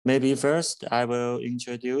maybe first I will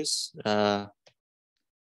introduce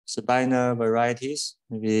spinor varieties.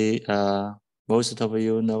 Maybe most of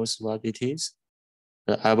you knows what it is.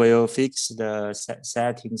 I will fix the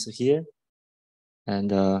settings here,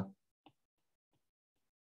 and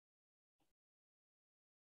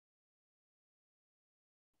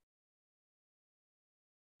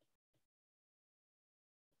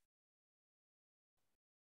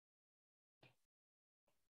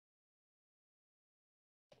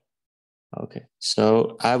okay.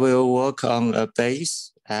 So I will work on a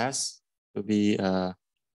base S to be a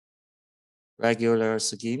regular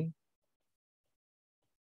scheme.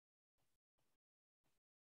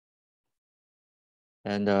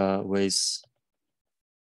 And with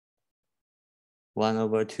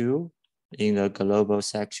 1/2 in the global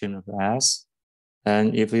section of S.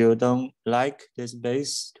 And if you don't like this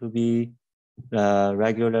base to be a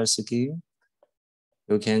regular scheme,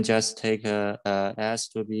 you can just take S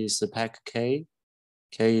to be spec K.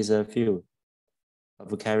 K is a field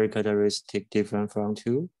of characteristic different from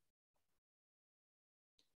 2.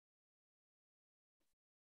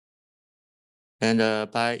 And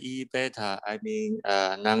by E beta, I mean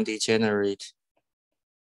non-degenerate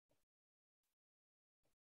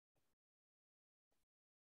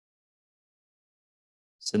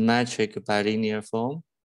symmetric bilinear form.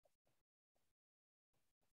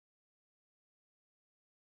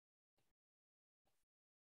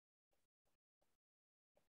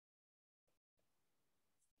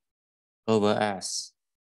 Over S.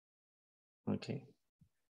 Okay.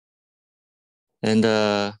 And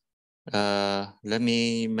let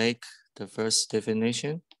me make the first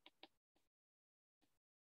definition.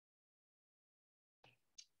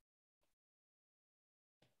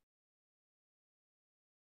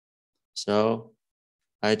 So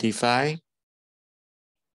I define.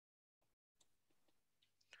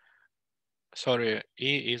 Sorry,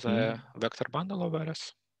 E is a vector bundle of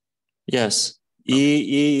errors? Yes, okay.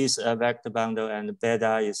 E is a vector bundle and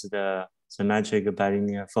beta is the symmetric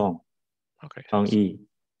bilinear form. Okay. On E.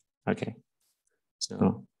 Okay.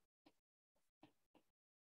 So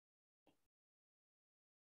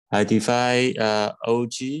I define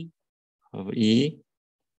OG of E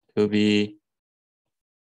to be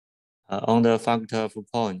on the factor of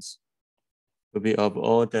points to be of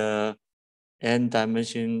all the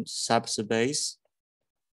n-dimension subspace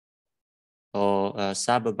or a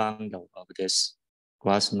sub-bundle of this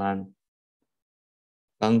Grassmann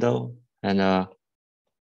bundle, and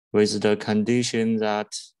with the condition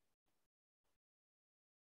that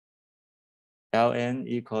Ln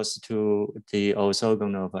equals to the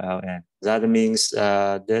orthogonal of Ln. That means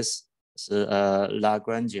this is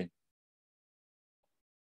Lagrangian.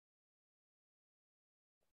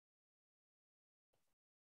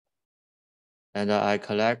 And I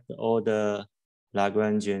collect all the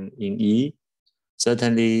Lagrangian in E.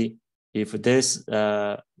 Certainly, if this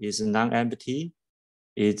is non-empty,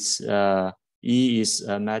 it's E is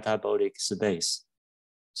a metabolic space.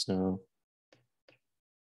 So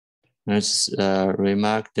let's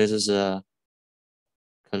remark this is a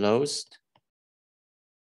closed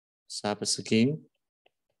subscheme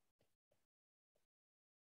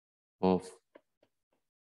of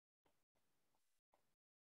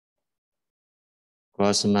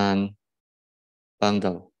Grassmann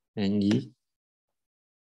bundle NE.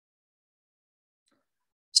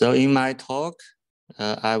 So in my talk,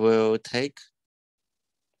 I will take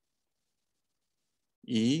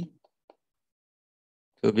E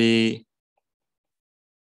to be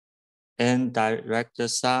n direct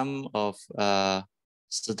sum of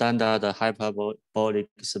standard hyperbolic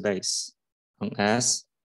space on S.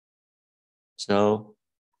 So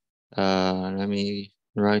let me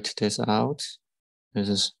write this out. This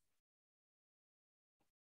is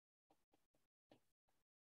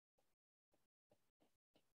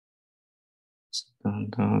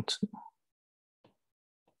standard.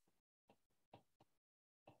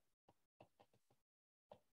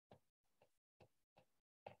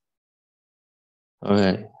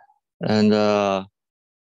 Okay, and I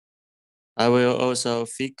will also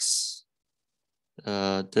fix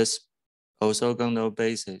this orthogonal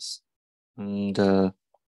basis and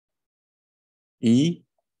E.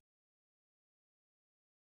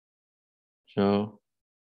 So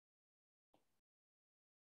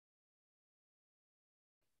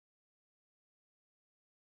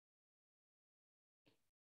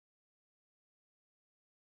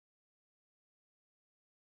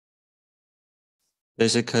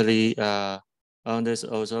basically, on this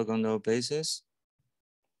orthogonal basis,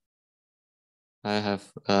 I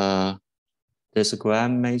have this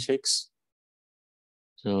gram matrix.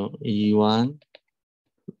 So E1,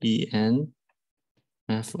 En,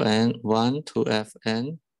 Fn1 to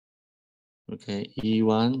Fn. Okay,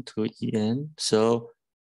 E1 to En. So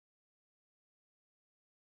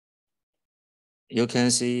you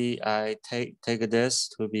can see I take this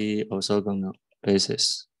to be orthogonal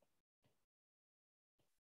basis.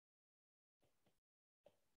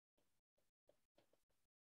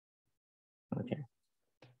 Okay,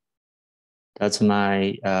 that's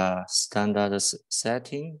my standard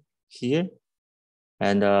setting here,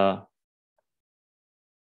 and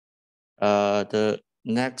the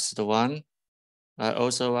next one, I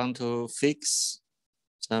also want to fix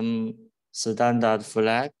some standard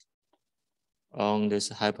flag on this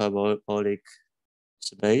hyperbolic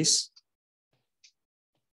space.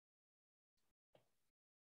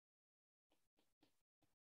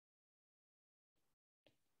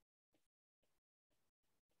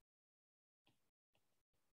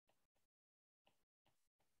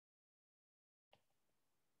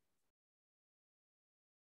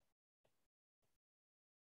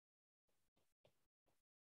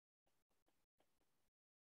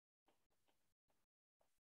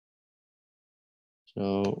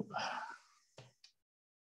 So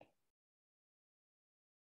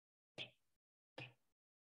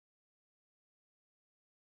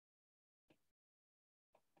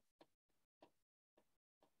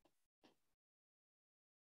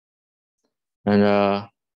and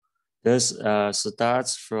this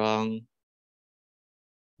starts from,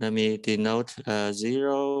 let me denote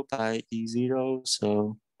 0 by E0,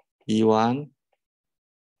 so E1,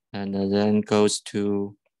 and then goes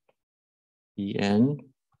to En,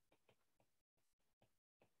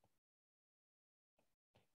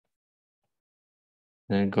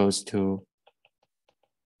 then goes to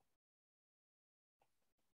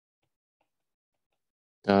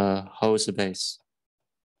the whole space.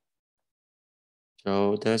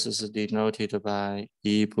 So this is denoted by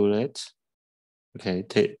E bullet. Okay,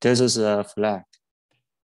 this is a flag.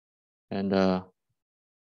 And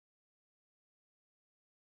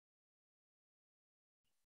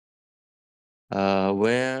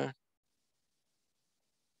where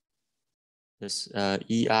this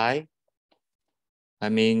EI, I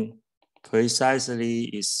mean, precisely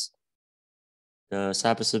is the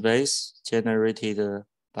subspace generated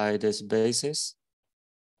by this basis.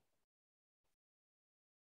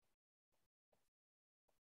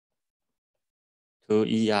 To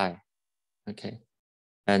EI, okay.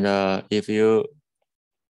 And if you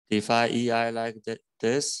define EI like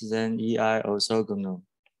this, then EI orthogonal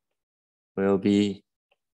will be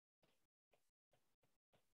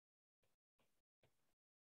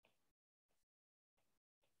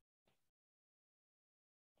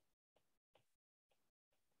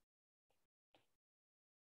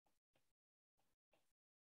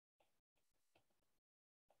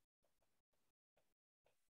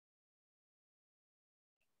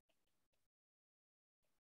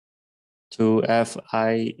to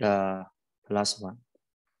Fi plus 1.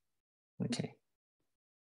 Okay.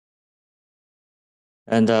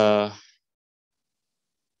 And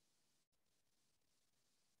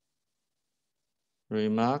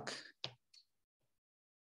remark.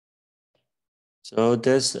 So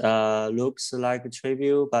this looks like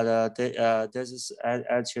trivial, but this is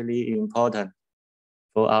actually important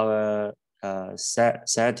for our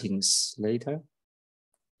settings later.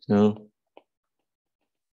 So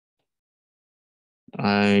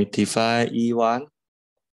I define E1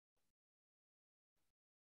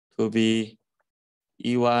 to be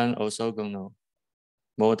E1 orthogonal,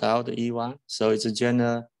 mod out E1. So it's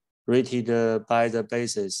generated by the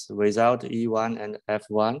basis without E1 and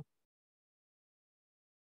F1.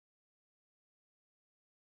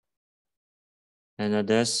 And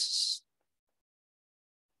this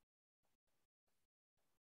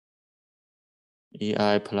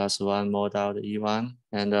EI plus 1 mod out E1.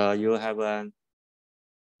 And you have an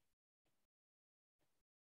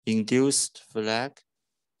induced flag.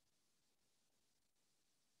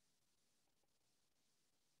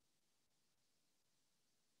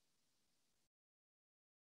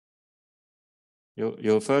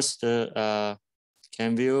 You first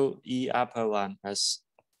can view E upper one as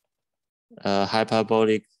a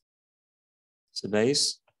hyperbolic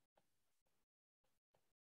space.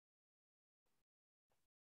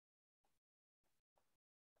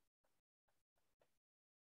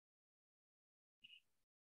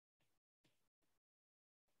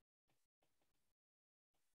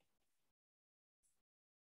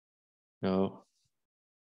 So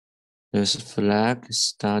this flag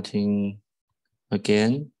starting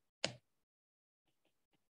again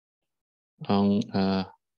on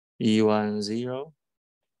E1 0,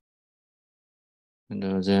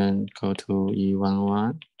 and then go to E1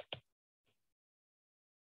 1.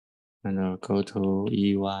 and I'll go to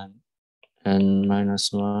E1 n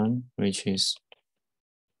minus 1, which is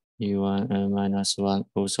E1 n minus 1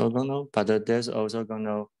 orthogonal, but this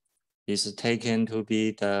orthogonal is taken to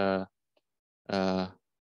be the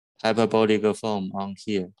hyperbolic form on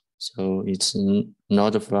here. So it's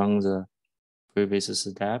not from the previous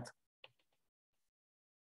step.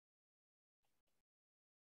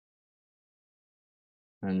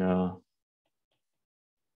 And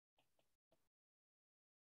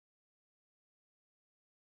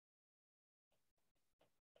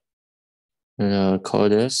call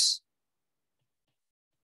this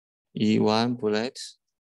E1 bullet.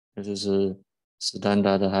 This is a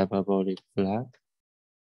standard hyperbolic flag.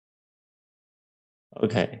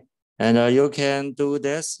 Okay, and you can do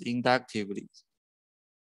this inductively.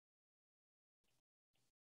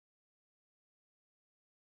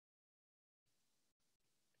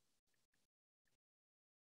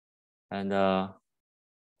 And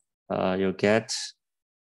you get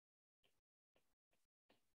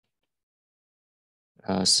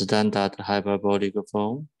a standard hyperbolic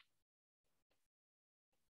form.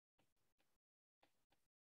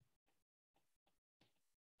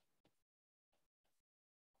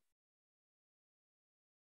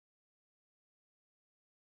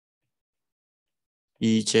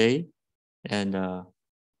 EJ and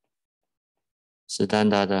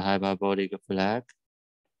standard hyperbolic flag.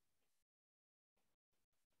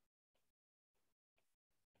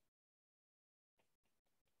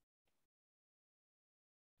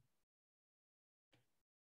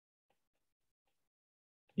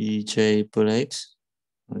 EJ bullet.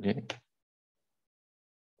 Okay.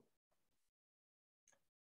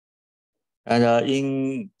 And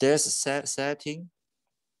in this setting,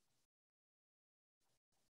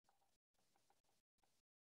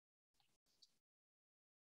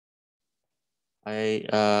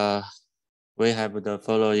 we have the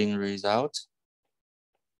following result.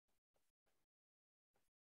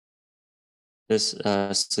 This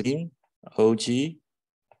scheme OG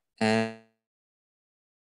and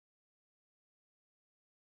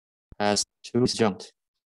has two disjunct.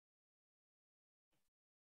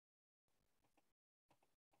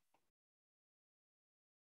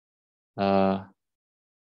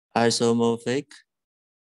 Isomorphic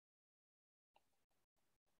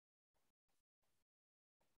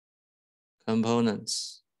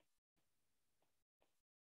components.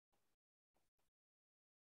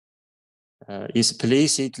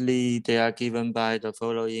 Explicitly, they are given by the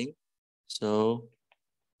following. So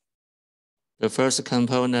the first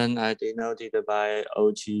component I denoted by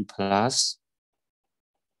OG plus.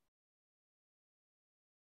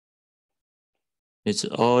 It's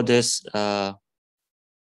all this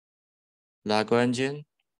Lagrangian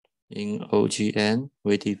in OGN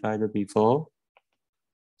we defined before,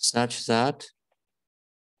 such that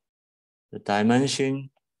the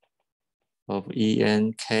dimension of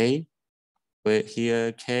ENK, where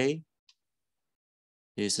here K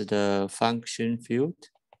is the function field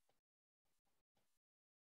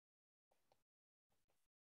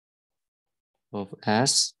of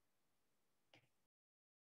S,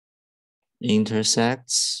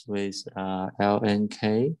 intersects with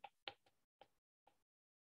LNK.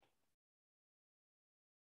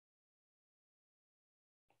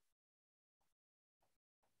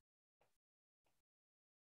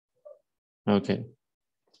 Okay,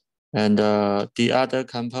 and the other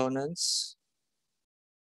components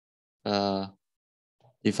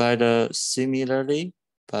divided similarly,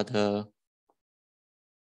 but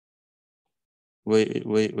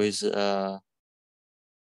with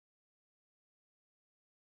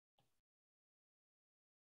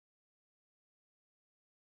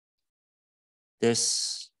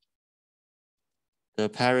this the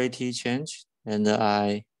parity change, and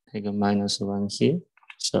I take a -1 here.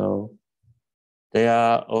 So they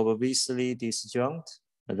are obviously disjunct,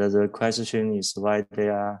 but the question is why they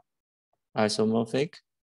are isomorphic.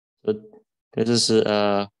 So this is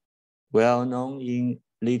well known in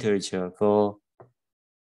literature for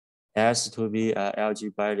S to be an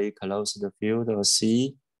algebraically closed field or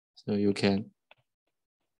C. So you can.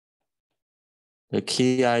 The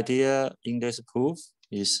key idea in this proof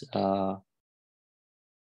is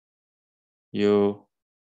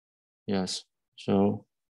yes. So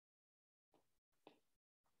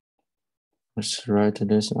let's write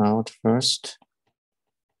this out first.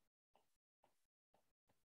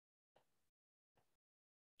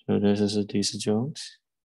 So this is a disjunct.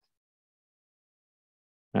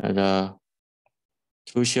 And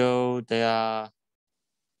to show they are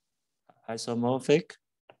isomorphic,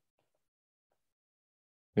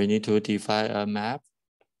 we need to define a map.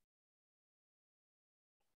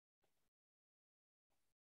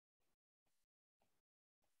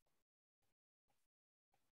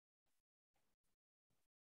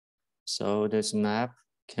 So this map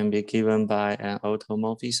can be given by an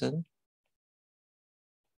automorphism.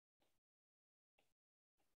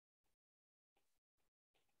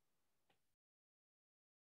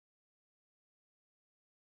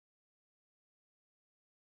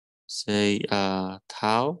 Say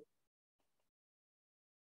tau.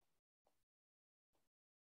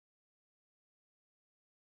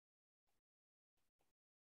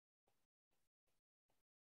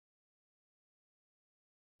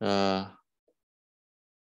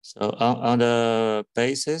 So on the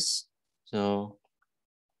basis, so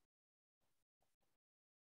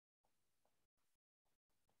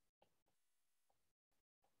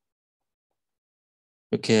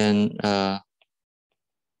you can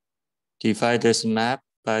divide this map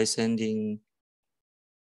by sending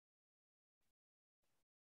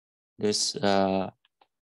this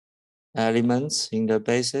elements in the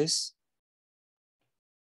basis,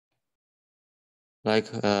 like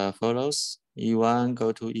follows. E1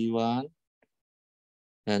 go to E1,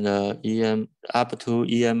 and EM up to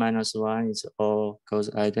EM minus 1 is all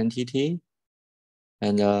goes identity,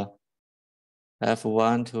 and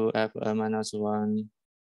F1 to Fn minus 1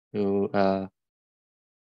 you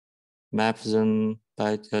map them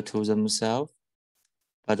by to themselves,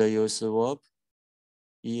 but you swap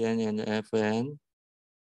En and Fn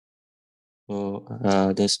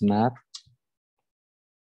for this map.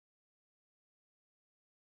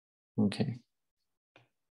 Okay,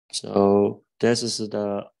 so this is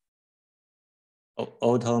the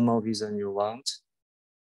automorphism you want,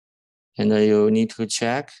 and you need to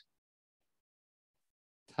check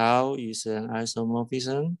tau is an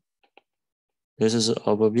isomorphism. This is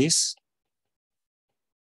obvious.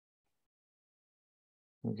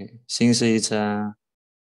 Okay, since it's an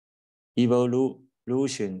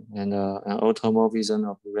evolution and an automorphism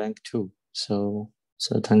of rank 2, so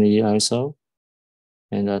certainly iso,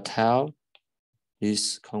 and tau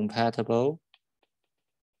is compatible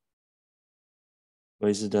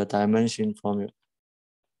with the dimension formula.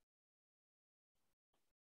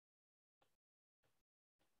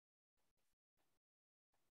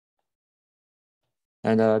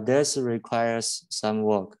 And this requires some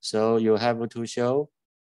work. So you have to show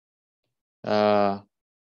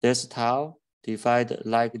this tau divided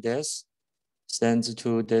like this sends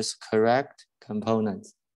to this correct component.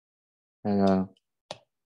 And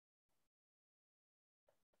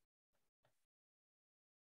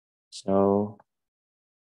so,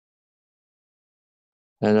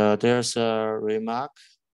 and there's a remark.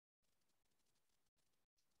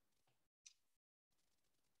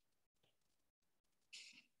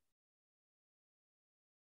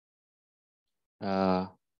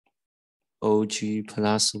 OG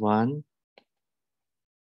plus 1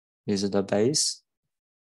 is the base.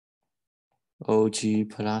 OG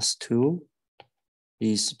plus 2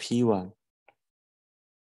 is P1.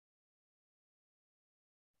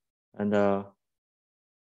 And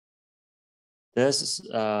this is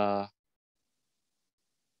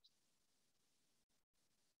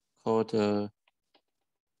called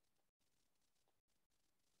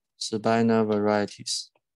spinor varieties.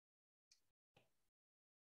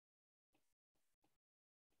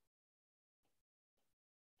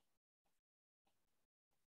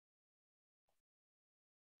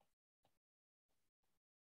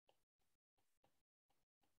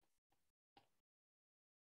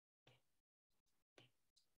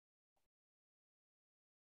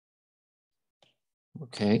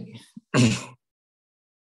 Okay.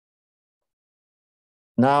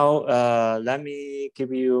 Now, let me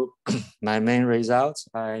give you my main results.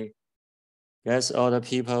 I guess all the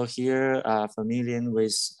people here are familiar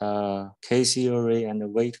with K-theory and the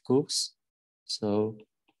weight groups. So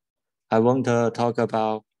I want to talk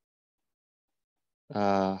about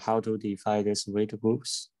how to define these weight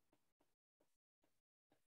groups.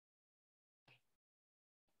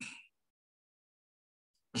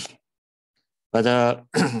 But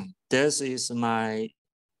this is my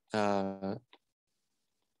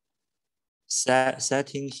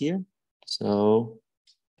setting here. So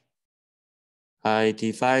I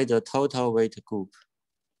divide the total weight group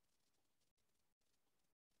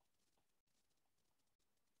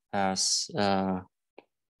as the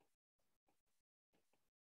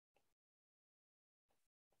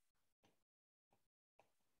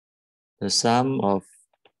sum of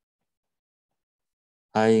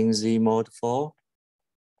I in Z mod 4.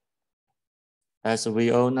 As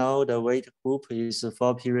we all know, the weight group is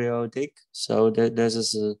 4 periodic, so this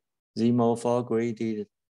is a Z mod 4 graded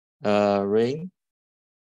ring.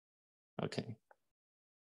 Okay.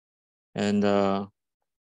 And I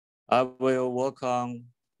will work on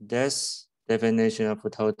this definition of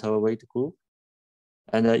total weight group.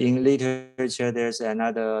 And in literature, there's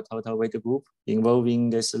another total weight group involving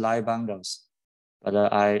these line bundles. But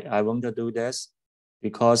I won't do this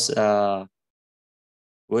because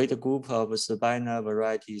weight group of spinor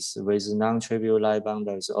varieties with non-trivial line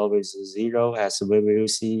bundles always 0, as we will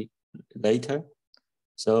see later.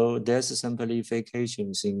 So this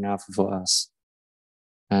simplification is enough for us.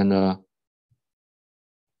 And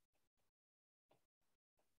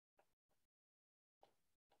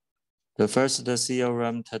the first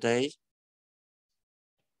theorem today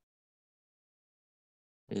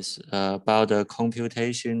is about the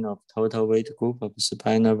computation of total weight group of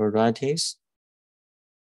spinor varieties.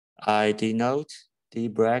 I denote the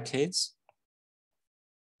brackets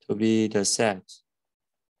to be the set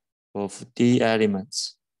of D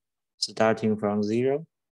elements starting from 0.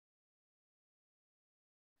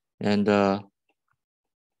 And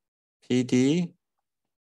PD,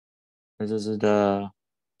 this is the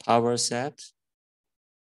power set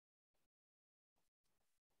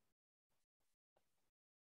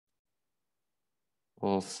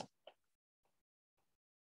of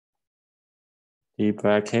the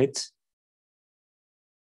bracket.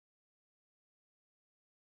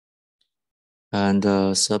 And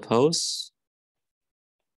suppose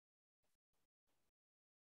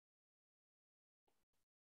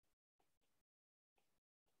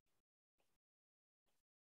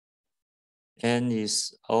n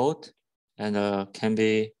is odd and can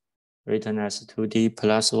be written as 2D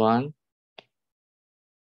plus 1,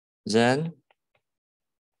 then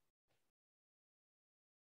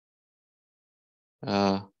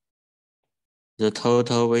the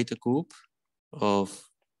total weight group of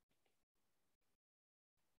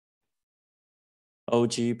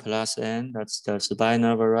OG plus N, that's the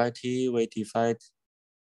spinor variety we defined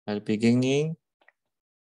at the beginning,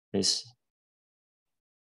 is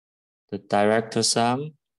the direct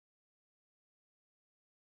sum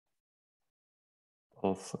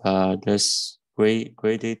of this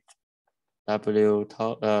graded W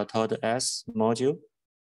toward S module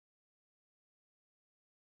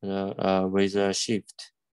with a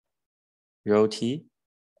shift rho T.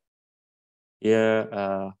 Here,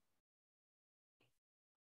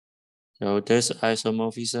 so this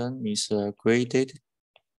isomorphism is graded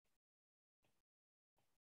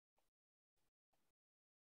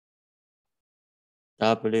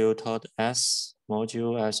W toward S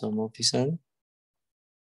module isomorphism.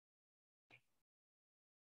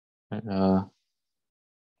 And,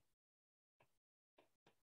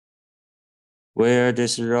 where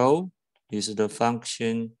this rho is the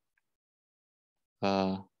function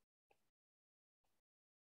from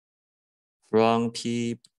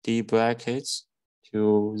P D brackets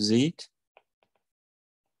to Z,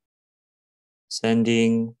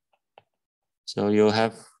 sending, so you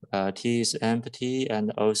have T is empty,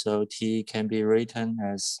 and also T can be written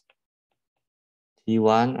as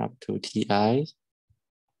T1 up to Ti,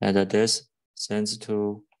 and this sends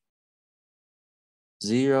to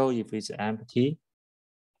 0 if it's empty,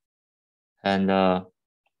 and the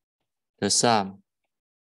sum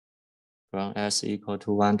from S equal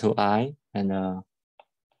to 1 to I, and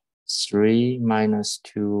 3 minus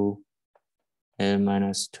 2 n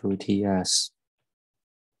minus 2 Ts.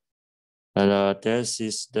 But this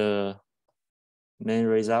is the main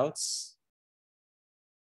results.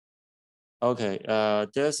 Okay,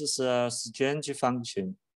 this is a strange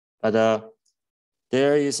function, but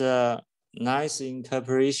there is a nice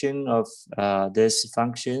interpretation of this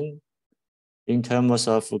function in terms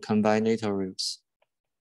of combinatorials.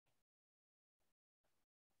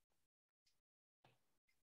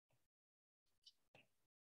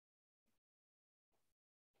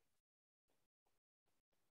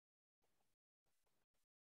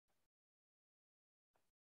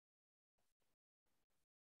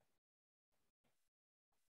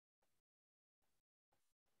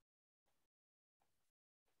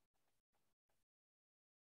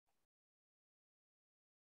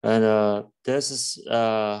 And this is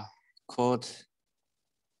called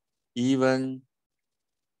even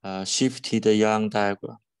shifted Young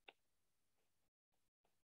diagram.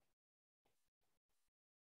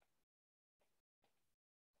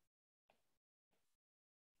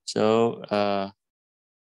 So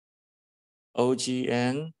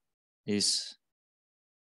OGN is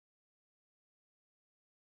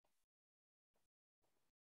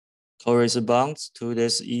corresponds to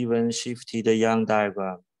this even shifted Young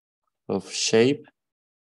diagram of shape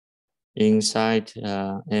inside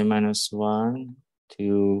n-1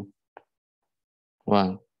 to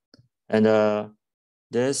 1. And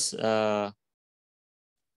this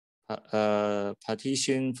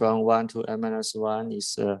partition from 1 to n-1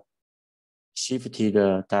 is a shifted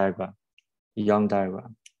diagram. Young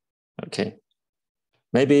diagram. Okay.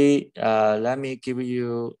 Maybe let me give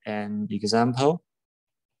you an example.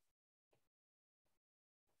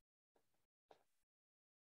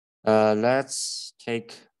 Let's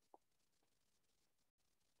take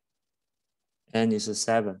n is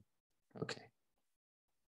 7. Okay.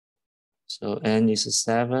 So n is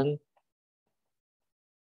 7,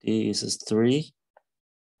 d is 3,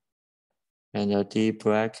 and the d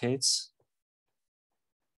brackets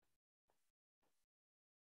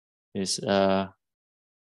is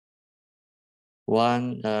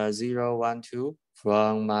 1, 0, 1, 2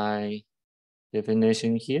 from my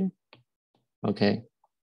definition here. Okay.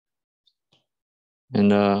 And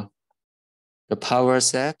the power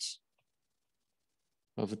set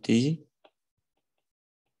of D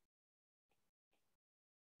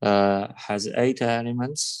has 8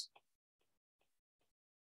 elements.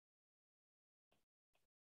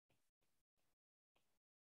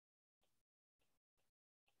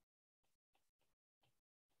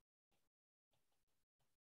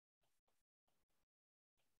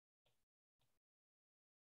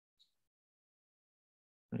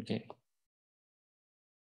 Okay.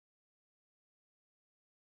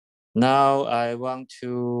 Now I want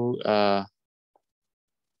to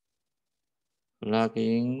plug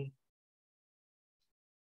in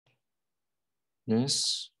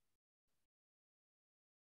this.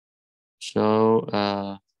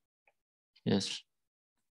 So yes.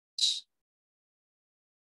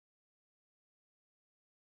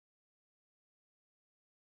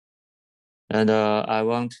 And I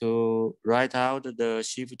want to write out the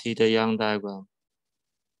shifted Young diagram.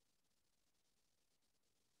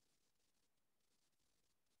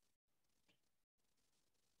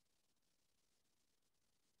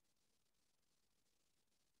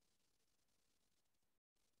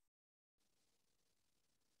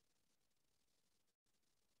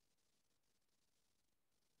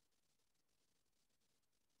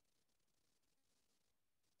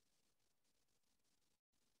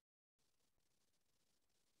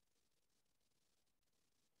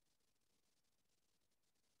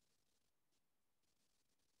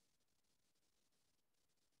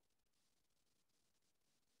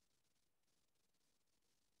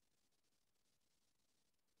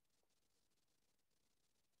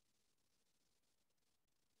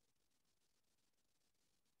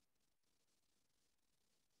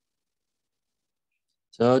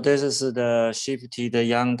 So this is the shifted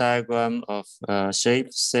Young diagram of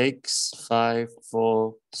shape 6, 5,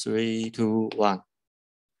 4, 3, 2, 1.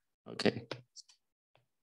 Okay.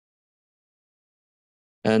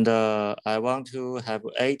 And I want to have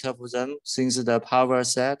 8 of them since the power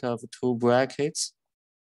set of 2 brackets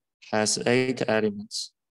has 8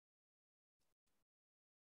 elements.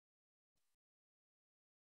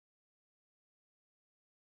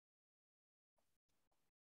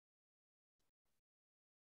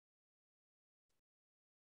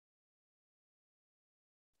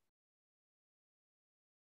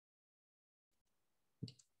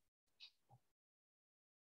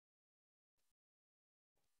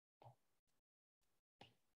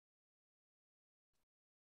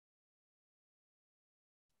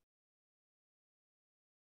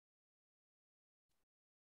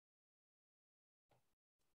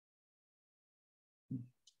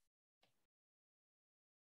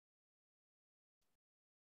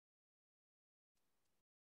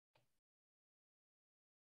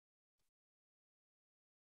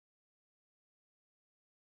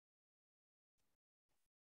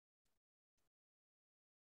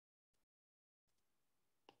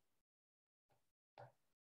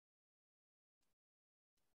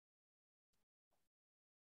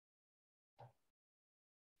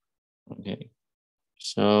 Okay,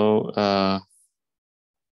 so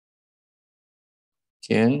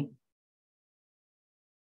again,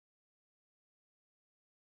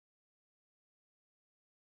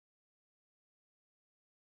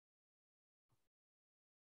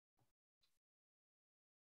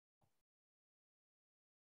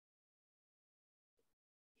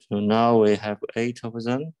 so now we have 8 of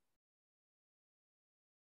them.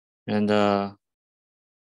 And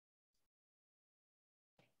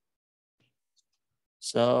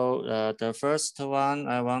so the first one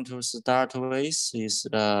I want to start with is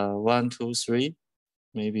 1, 2, 3.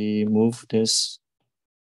 Maybe move this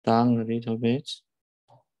down a little bit.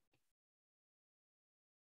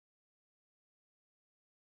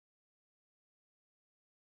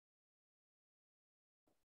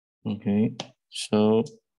 Okay, so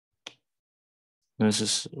this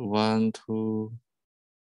is 1, 2.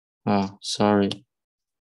 Sorry.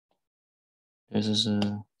 This is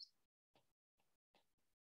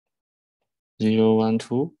 0, 1,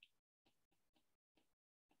 2.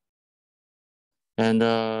 And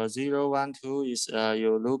 0, 1, 2 is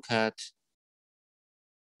you look at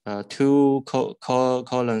two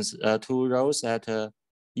columns, two rows at a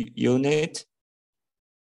unit,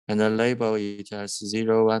 and label it as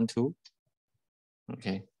 0, 1, 2.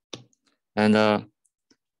 Okay. And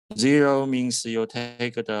 0 means you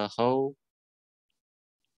take the whole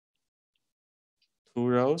two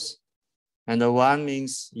rows, and 1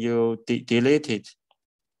 means you deleted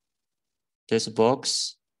this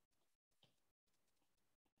box.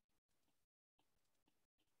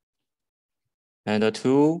 And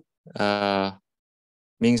 2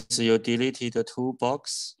 means you deleted the 2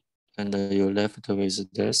 box, and you left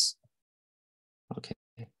with this. Okay.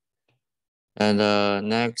 And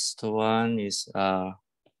next one is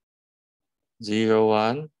 0,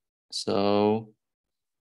 1. So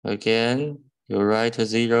again, you write a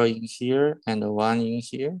 0 in here and a 1 in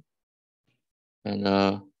here.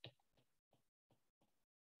 And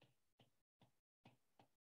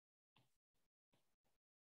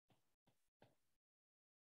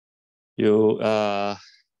you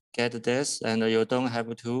get this, and you don't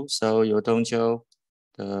have to, so you don't show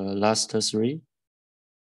the last 3.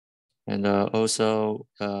 And also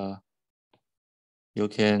you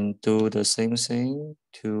can do the same thing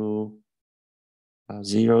to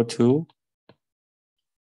 0, 2.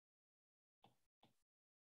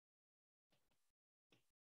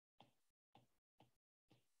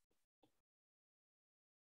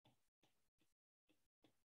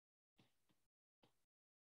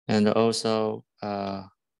 And also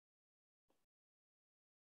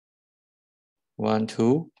 1,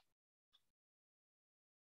 2.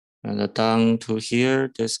 And down to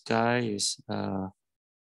here, this guy is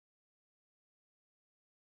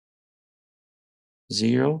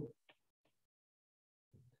 0.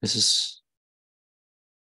 This is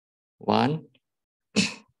 1.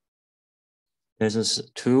 This is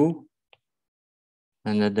 2.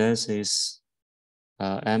 And this is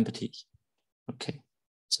empty. Okay.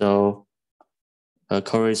 So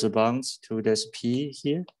corresponds to this P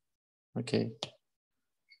here. Okay.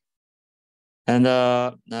 And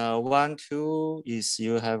 1, 2 is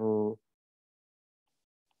you have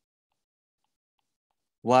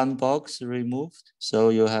 1 box removed. So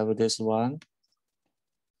you have this one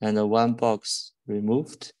and 1 box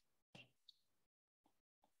removed.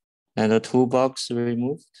 And 2 box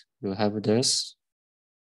removed. You have this.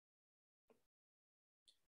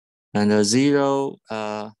 And 0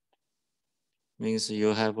 means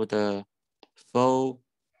you have the full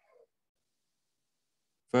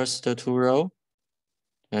first 2 row.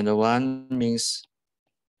 And 1 means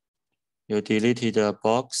you deleted a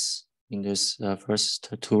box in this first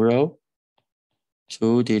 2 row.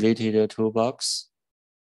 2 deleted 2 box.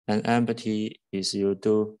 And empty is you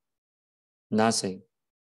do nothing.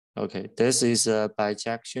 Okay, this is a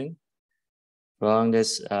bijection from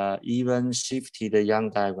this even shifted Young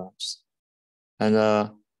diagrams. And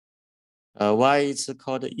why it's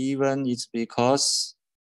called even? It's because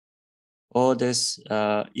all these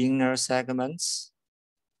inner segments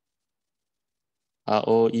are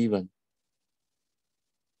all even.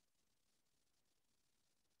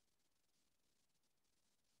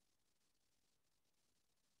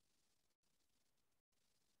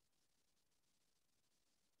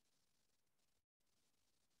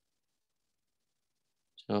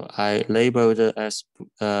 So I labeled as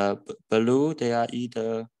blue. They are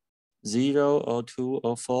either 0 or 2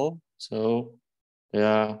 or 4. So they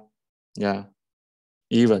are, yeah,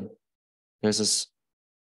 even. This is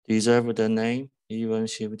deserve the name, even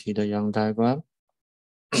shifted Young diagram.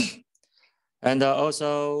 And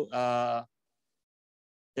also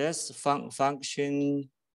this function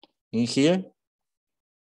in here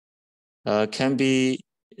can be,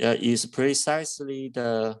 is precisely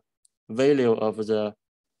the value of the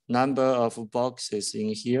number of boxes in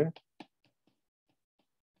here.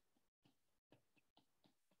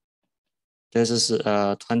 This is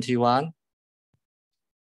 21.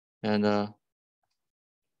 And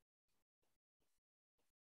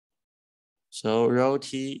so row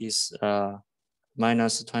T is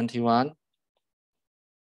minus 21.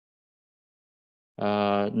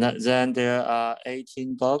 Then there are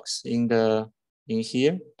 18 boxes in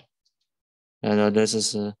here. And this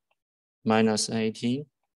is minus 18.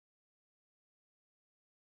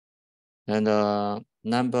 And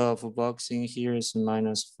number of boxes in here is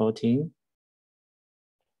minus 14.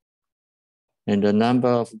 And the number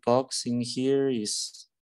of boxes in here is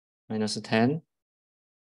minus 10.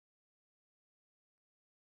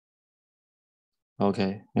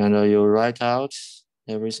 Okay, and you write out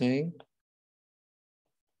everything.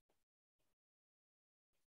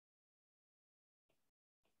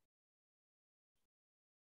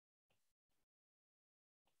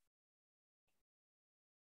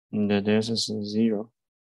 And this is 0.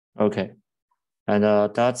 Okay. And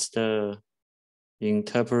that's the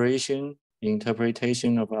interpretation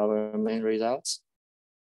of our main results.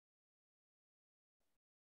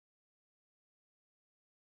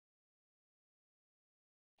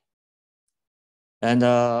 And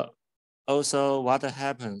also what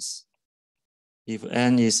happens if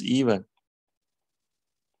n is even?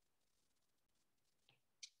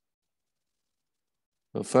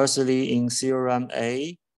 So firstly, in theorem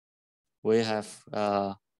A, we have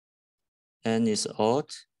n is odd.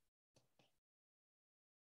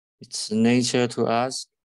 It's nature to ask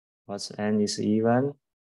what's n is even.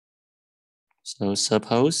 So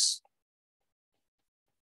suppose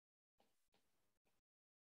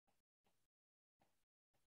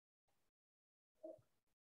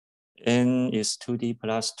n is 2D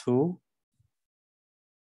plus 2.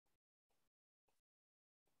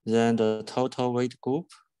 Then the total weight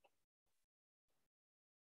group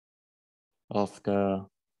of the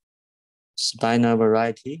spinor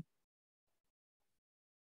variety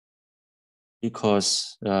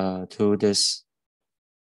equals to this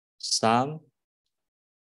sum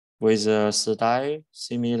with a style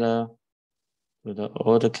similar to the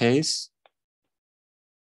other case.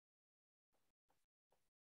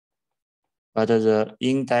 But the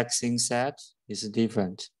indexing set is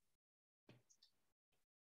different.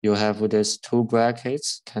 You have this 2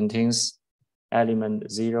 brackets contains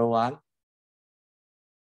element 0, 1.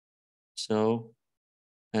 So,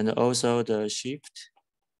 and also the shift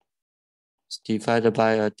is divided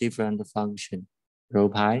by a different function, rho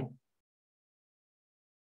pi.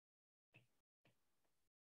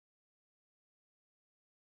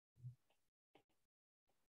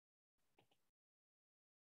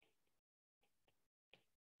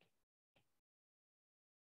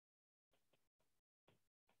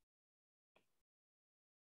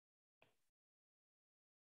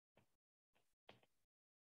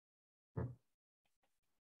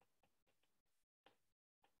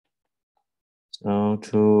 So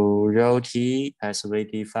to rho t, as we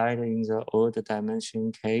defined in the old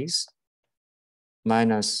dimension case,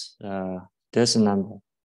 minus this number.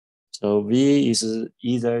 So v is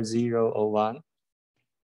either 0 or 1.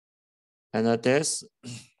 And this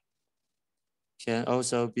can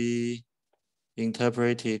also be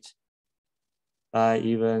interpreted by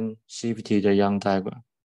even shifted Young diagram.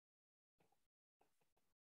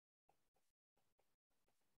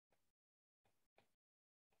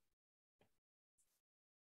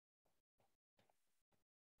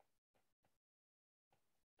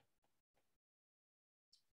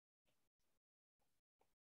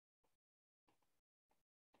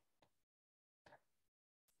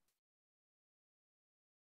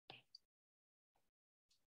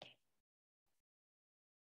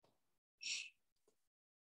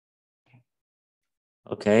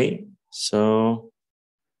 Okay, so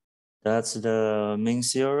that's the main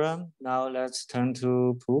theorem. Now let's turn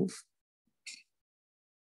to proof.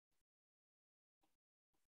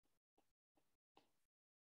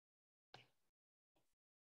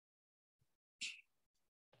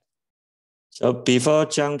 So before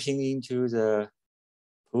jumping into the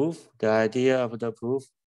proof, the idea of the proof,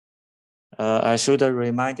 I should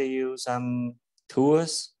remind you some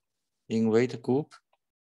tools in weight group.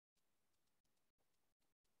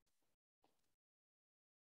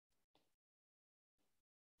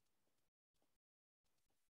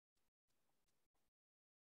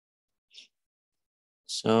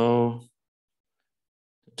 So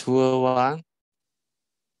tool 1,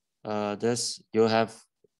 this you have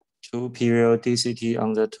 2 periodicity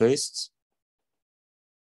on the twists.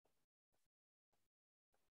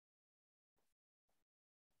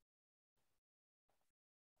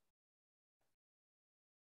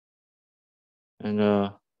 And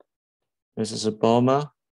this is a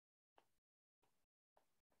Balmer.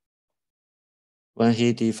 When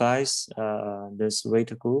he defines this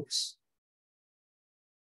weight groups,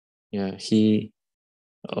 yeah, he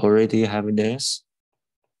already have this.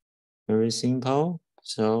 Very simple.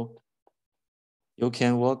 So you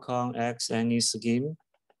can work on X any scheme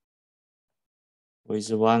with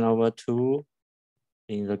 1/2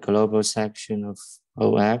 in the global section of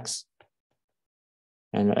OX.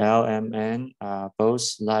 And L and N are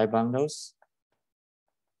both line bundles.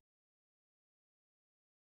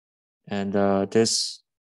 And this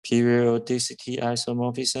periodicity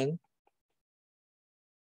isomorphism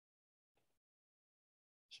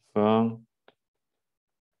from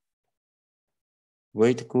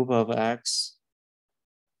weight group of X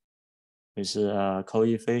with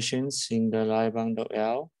coefficients in the line bundle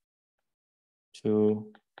L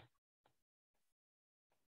to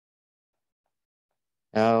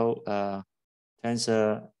L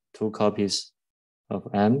tensor 2 copies of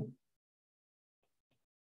M.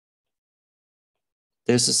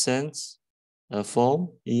 This sends a form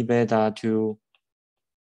E beta to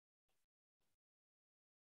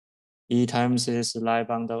E times this line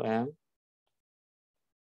bundle M,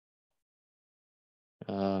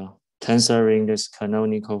 tensoring this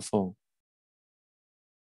canonical form.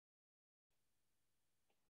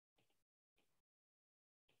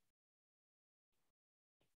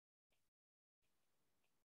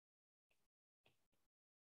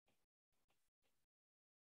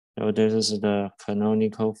 So this is the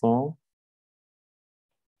canonical form.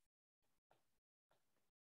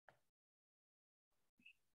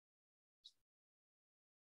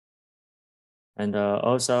 And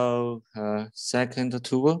also second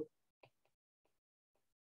tool,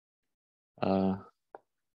 I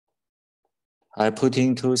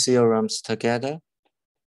putting 2 theorems together.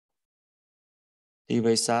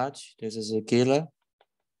 D such, this is a Giller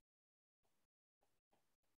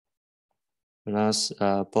plus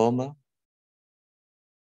Balmer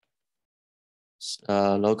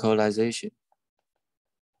localization.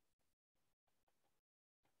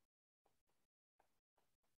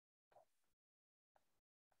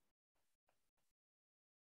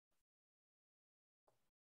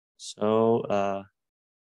 So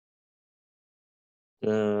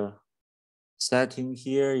the setting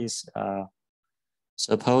here is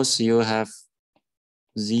suppose you have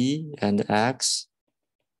Z and X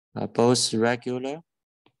are both regular.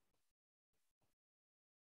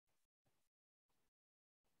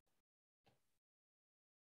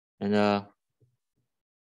 And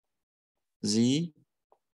Z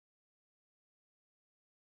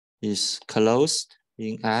is closed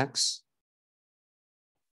in X.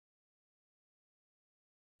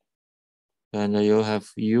 And you have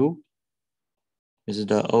U is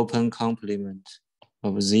the open complement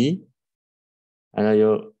of Z. And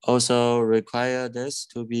you also require this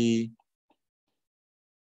to be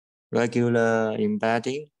regular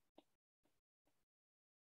embedding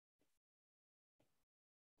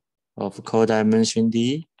of codimension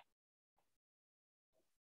D.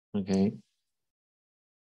 Okay.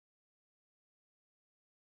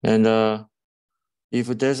 And if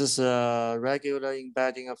this is a regular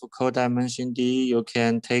embedding of codimension D, you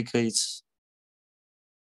can take its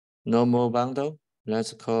normal bundle.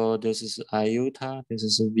 Let's call this is iota, this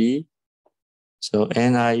is V. So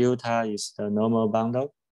N iota is the normal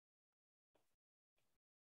bundle.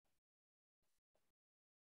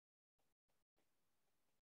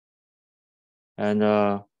 And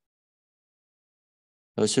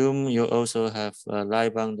assume you also have a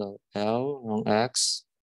line bundle L on X.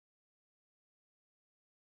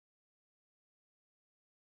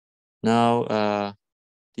 Now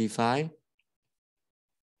define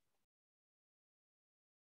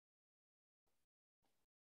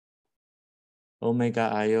omega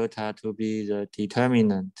iota to be the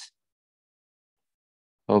determinant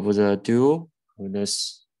of the dual of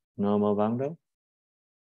this normal bundle.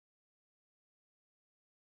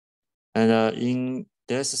 And in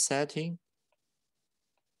this setting,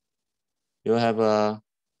 you have a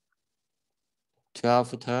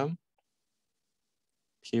 12 term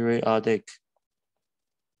periodic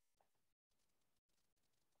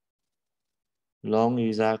long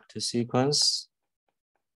exact sequence.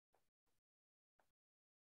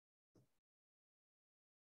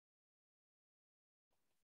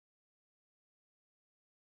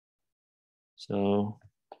 So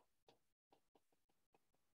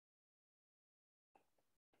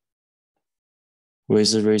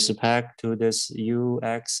with respect to this U,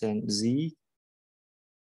 X, and Z,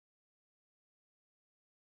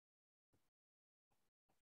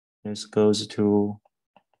 this goes to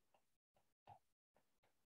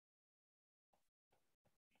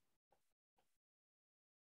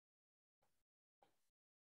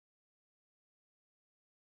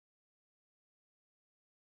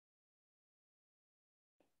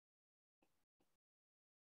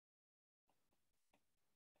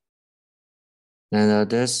and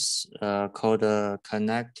this called a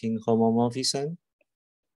connecting homomorphism.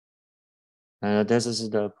 And this is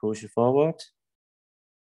the push forward.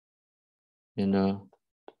 And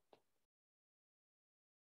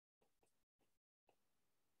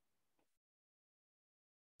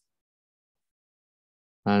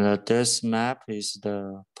this map is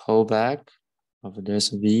the pullback of this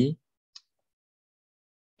V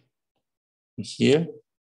here.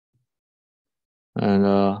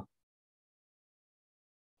 And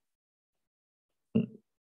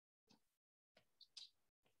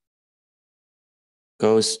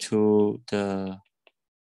goes to the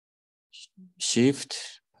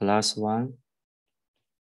shift +1.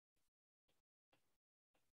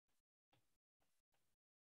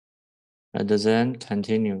 and then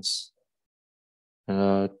continues.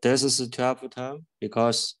 This is the 12th term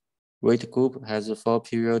because Witt group has a 4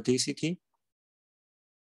 periodicity.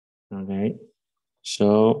 Okay,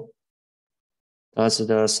 so that's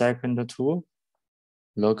the second tool,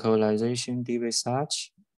 localization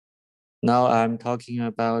devisage. Now I'm talking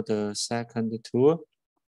about the second tool,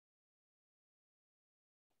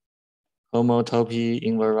 homotopy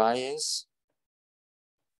invariance.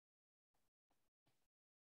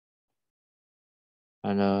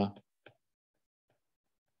 And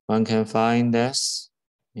one can find this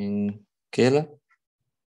in Giller,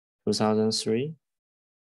 2003.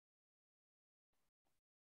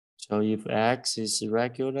 So if X is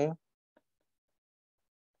regular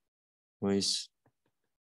with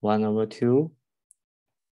 1/2,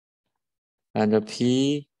 and the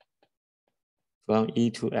P from E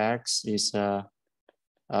to X is a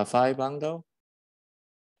phi bundle.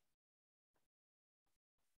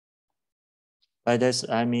 By this,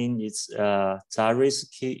 I mean it's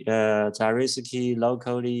Zariski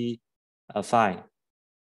locally phi.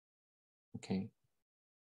 Okay.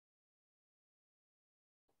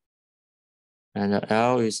 And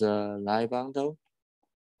L is a Lie bundle.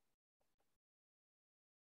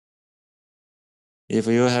 If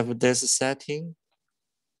you have this setting,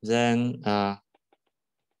 then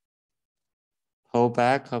pull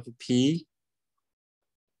back of P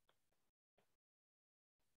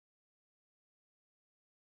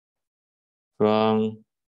from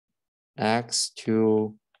X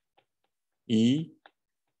to E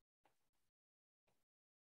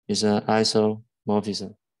is an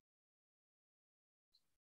isomorphism.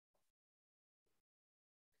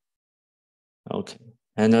 Okay,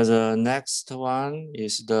 and the next one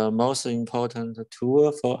is the most important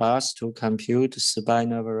tool for us to compute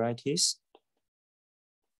spinor varieties.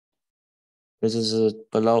 This is a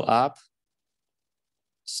blow-up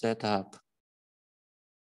setup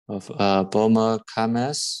of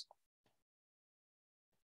Balmer-Calmès.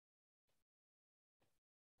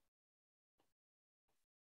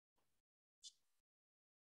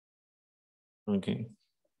 Okay,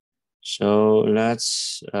 so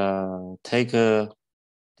let's take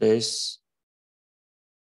this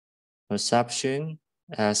assumption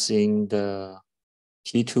as in the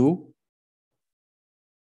T2.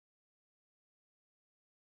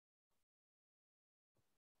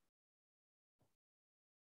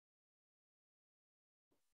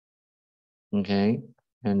 Okay,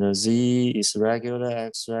 and the Z is regular,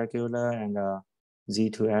 X regular, and Z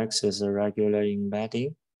to X is a regular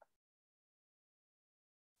embedding.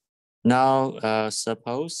 Now,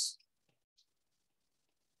 suppose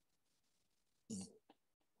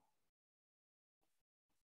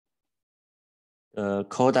the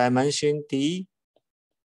codimension D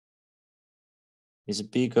is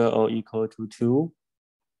bigger or equal to 2,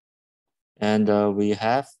 and we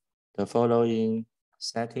have the following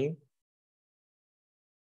setting.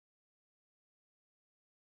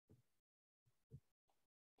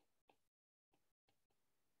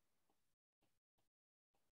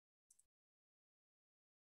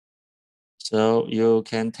 So you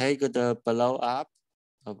can take the blow up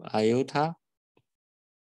of iota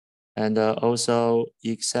and also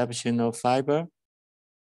exceptional fiber.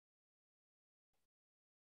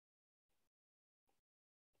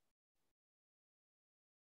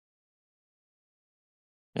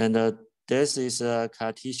 And this is a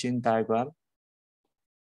Cartesian diagram.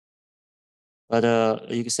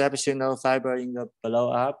 But exceptional fiber in the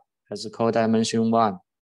blow up has a codimension 1.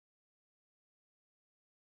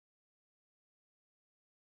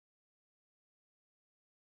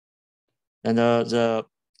 And the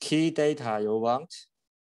key data you want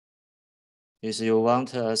is you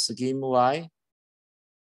want a scheme Y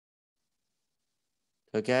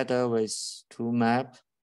together with 2 map,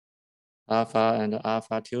 alpha and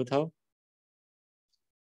alpha total.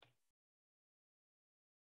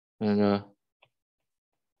 And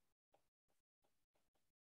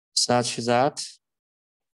such that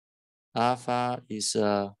alpha is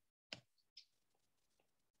a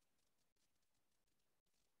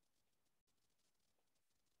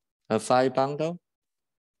phi bundle,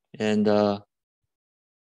 and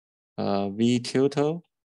V total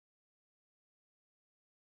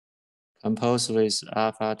composed with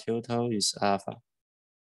alpha total is alpha.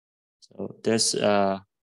 So this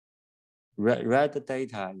red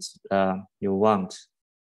data is you want.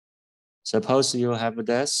 Suppose you have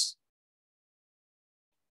this,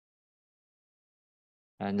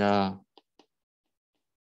 and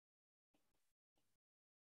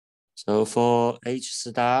so for H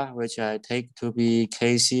star, which I take to be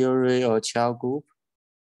K theory or Chow group,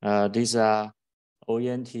 these are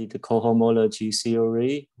oriented cohomology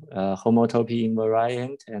theory, homotopy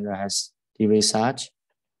invariant, and has degree such.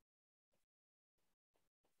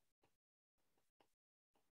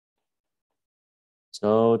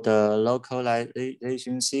 So the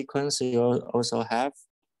localization sequence you also have.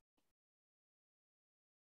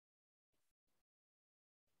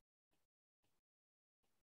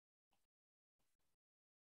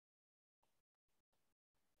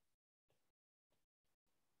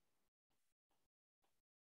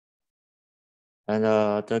 And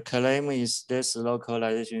the claim is this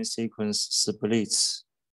localization sequence splits.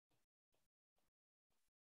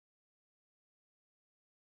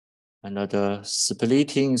 And the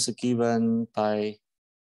splitting is given by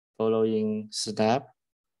following step.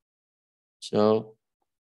 So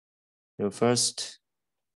you first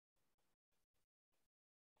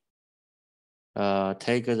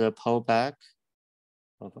take the pullback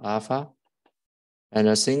of alpha.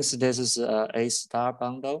 And since this is a star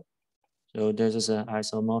bundle, so this is an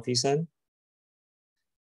isomorphism.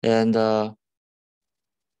 And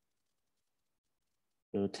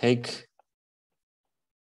you take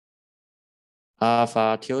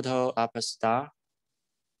alpha total upper star.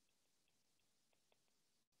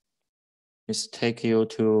 It's take you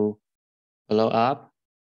to blow up.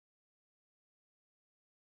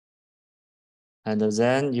 And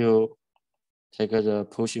then you take the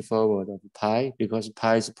push forward of pi because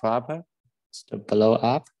pi is proper. It's the blow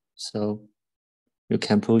up. So you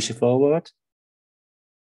can push forward.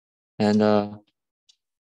 And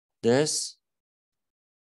this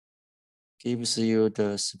gives you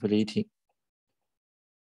the splitting.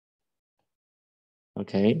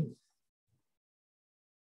 Okay.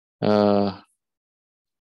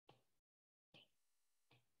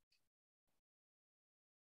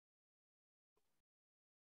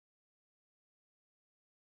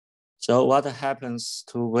 So what happens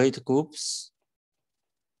to weight groups?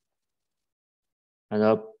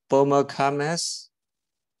 And Balmer-Calmès,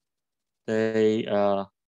 they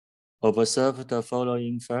observe the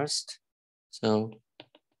following first. So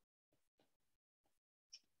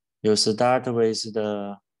you start with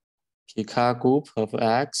the Picard group of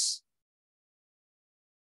X.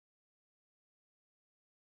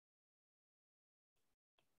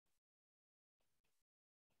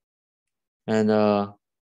 And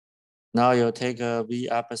now you take a V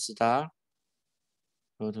upper star,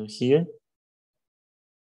 go to here.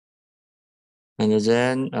 And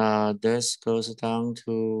then this goes down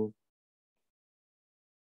to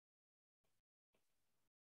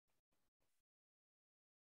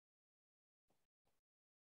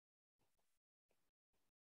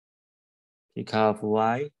Picard of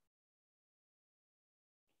Y.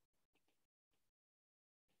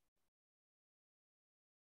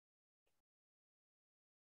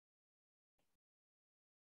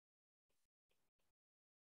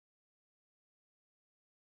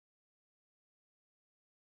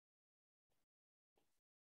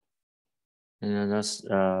 And that's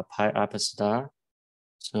pi upper star.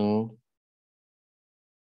 So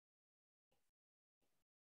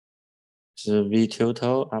it's V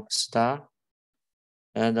total upper star.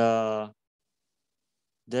 And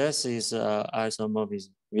this is isomorphism.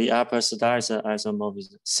 V upper star is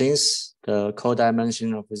isomorphism. Since the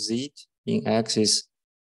codimension of Z in X is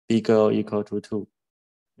bigger or equal to 2.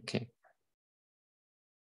 Okay.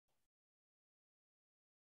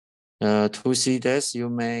 To see this, you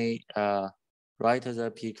may write the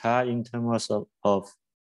Picard in terms of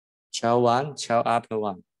child 1, child upper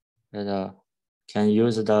 1. And can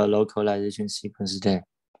use the localization sequence there.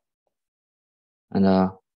 And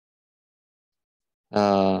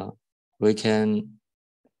we can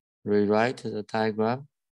rewrite the diagram.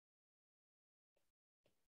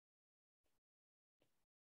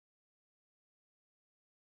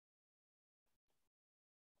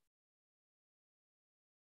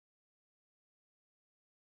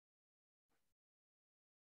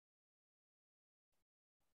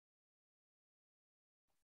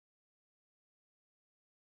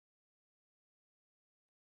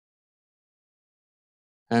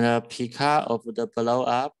 And Picard of the blow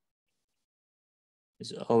up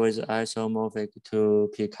is always isomorphic to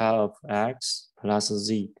Picard of X plus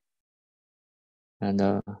Z. And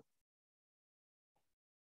the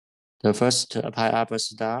first pi upper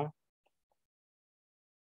star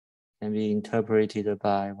can be interpreted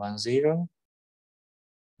by 1, 0.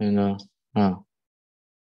 And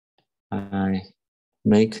I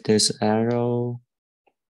make this arrow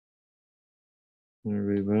in a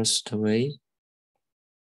reversed way.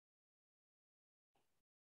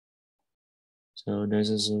 So this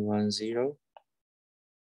is 1, 0.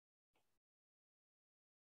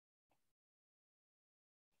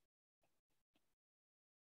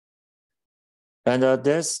 And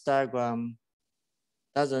this diagram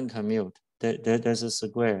doesn't commute. There's a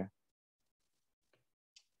square.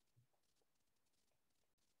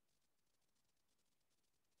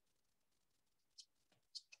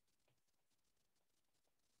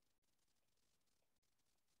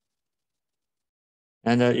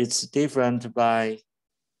 And it's different by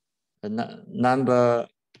the number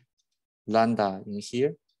lambda in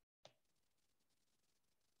here.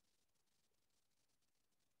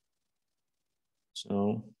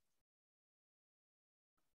 So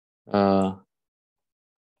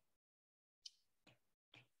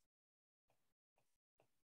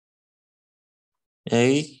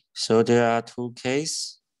so there are two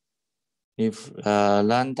cases. If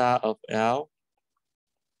lambda of L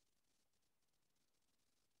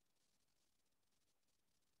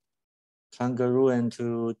congruent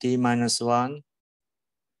to D minus 1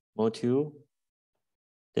 or 2,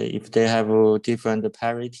 if they have a different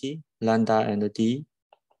parity, lambda and D,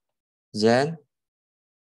 then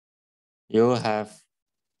you have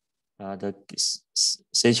the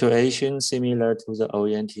situation similar to the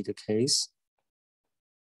oriented case.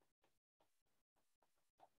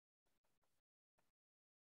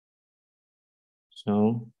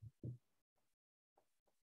 So,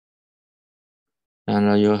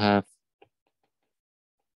 and you have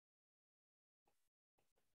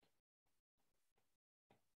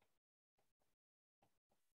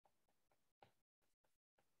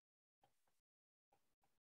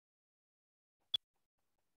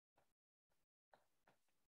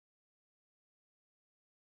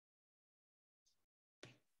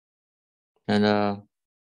and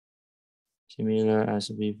similar as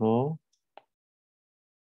before.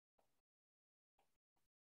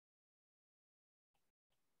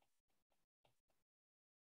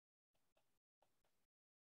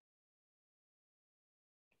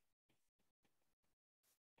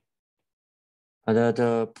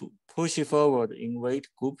 The push forward in weight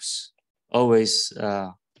groups always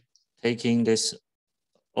taking this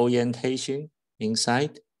orientation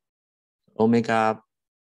inside omega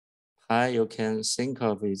pi. You can think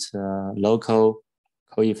of its local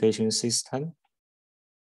coefficient system.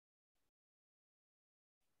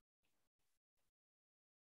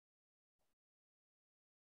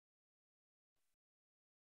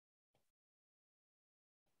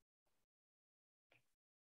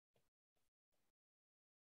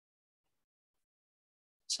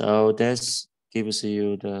 So this gives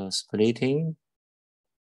you the splitting.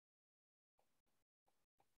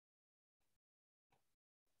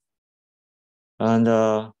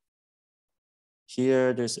 And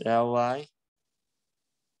here, this Ly,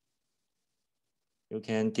 you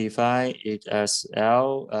can define it as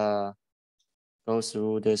L goes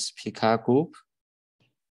through this Picard group.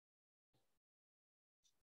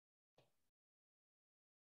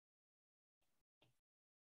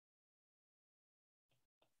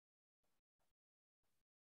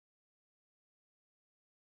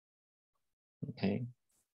 Okay.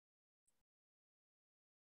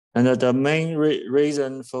 And the main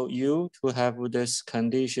reason for you to have this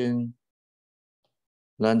condition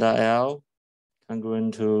lambda L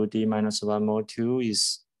congruent to D minus 1 mod 2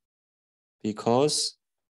 is because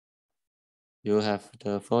you have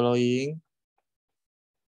the following.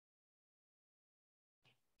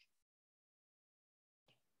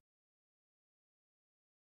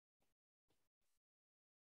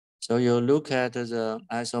 So you look at the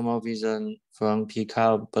isomorphism from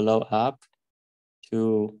Picard below up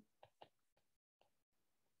to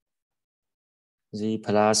Z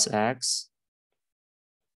plus X.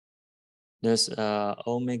 This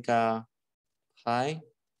omega pi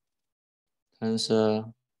times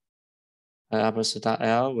upper star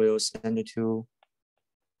L will send to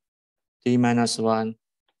D minus 1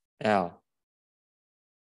 L.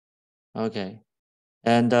 Okay.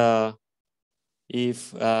 And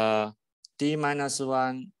if D minus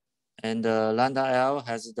 1 and lambda L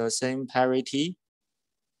has the same parity,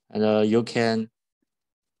 and you can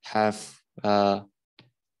have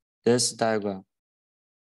this diagram.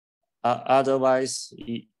 Otherwise,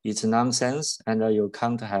 it's nonsense, and you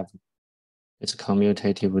can't have its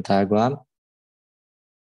commutative diagram.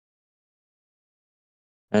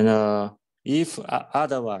 And if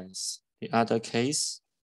otherwise, the other case,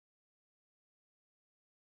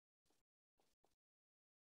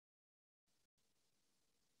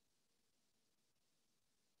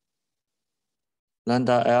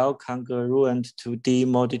 lambda L congruent to D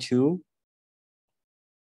mod 2,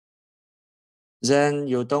 then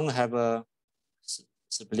you don't have a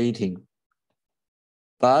splitting,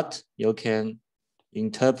 but you can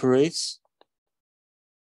interpret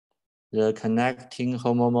the connecting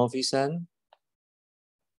homomorphism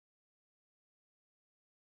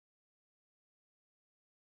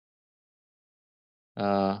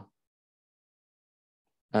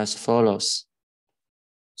as follows.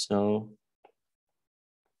 So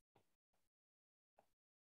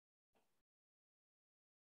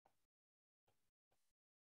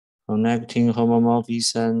connecting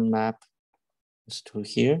homomorphism map is to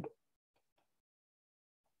here.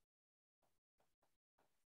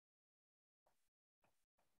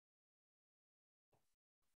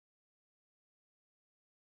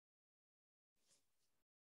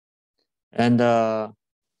 And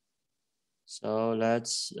so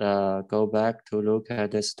let's go back to look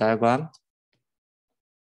at this diagram.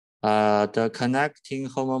 The connecting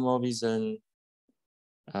homomorphism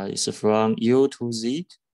is from U to Z,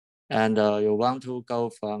 and you want to go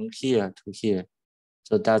from here to here.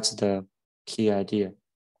 So that's the key idea.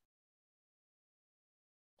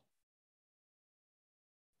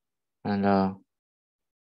 And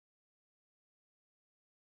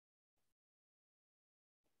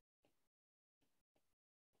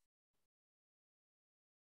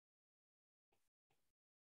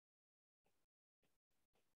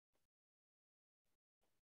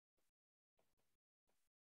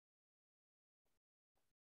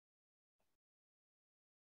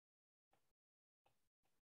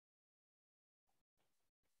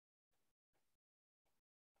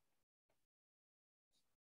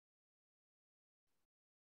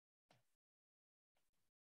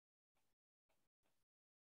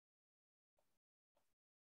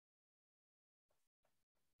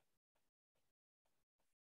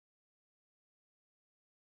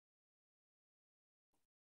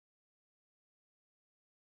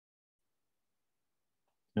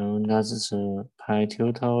so that's pi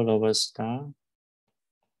total over star.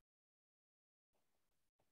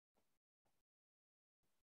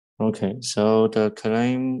 Okay, so the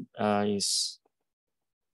claim is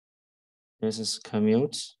this is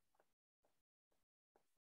commute.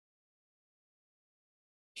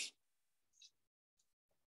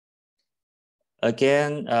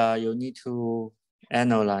 Again, you need to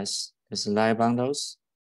analyze these line bundles.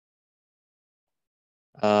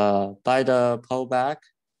 By the pullback,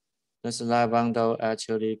 this line bundle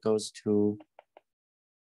actually goes to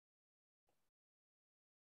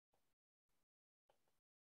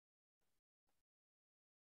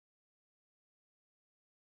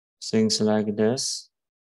things like this.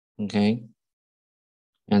 Okay,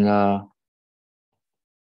 and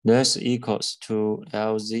this equals to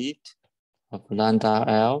LZ of lambda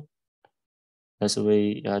L, as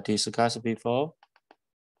we discussed before.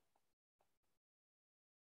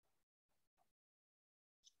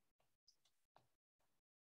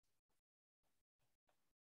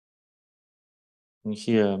 And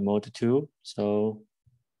here mode 2. So,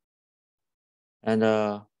 and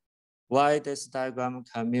why this diagram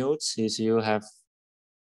commutes is you have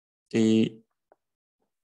the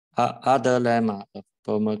other lemma of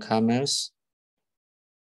Balmer-Calmès.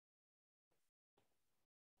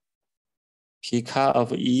 Pk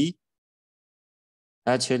of E,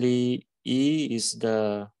 actually E is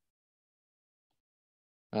the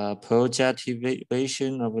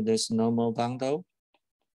projectivation of this normal bundle,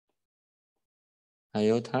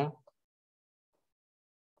 iota.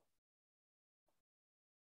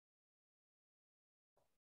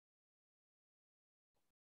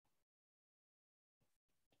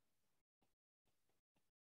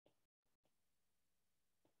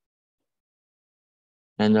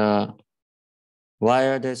 And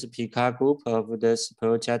via this Pk group of this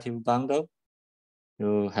projective bundle,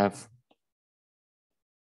 you have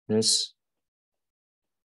this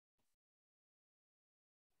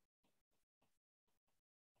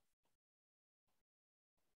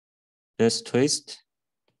twist,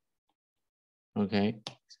 okay,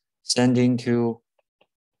 sending to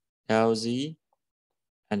LZ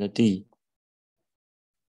and D.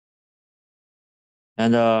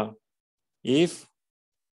 And if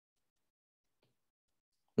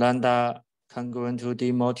lambda congruent to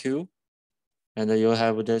D mod 2, and you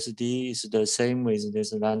have this D is the same with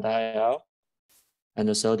this lambda L,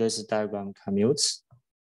 and so this diagram commutes.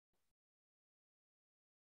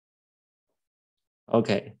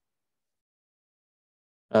 Okay.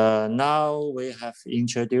 Now we have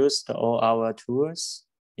introduced all our tools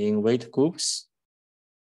in weight groups,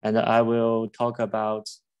 and I will talk about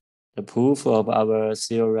the proof of our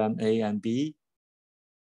theorem A and B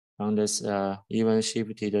on this even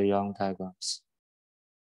shifted Young diagrams.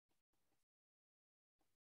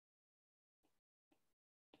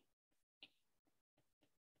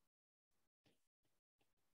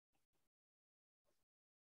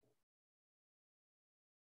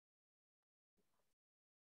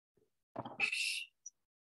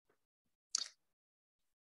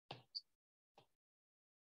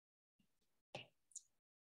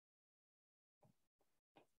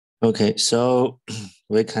 Okay, so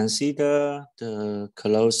we consider the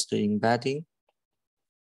closed embedding.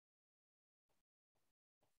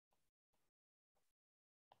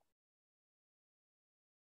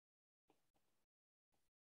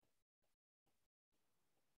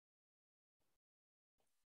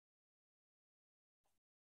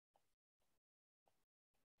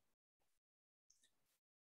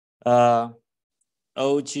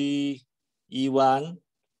 OG E1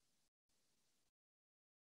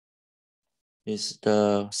 is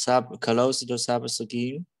the closed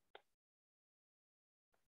subscheme.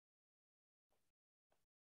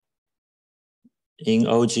 In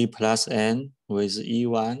OG plus N with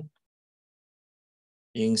E1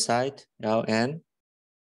 inside Ln.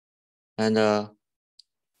 And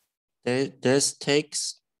this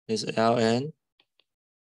takes this Ln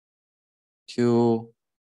to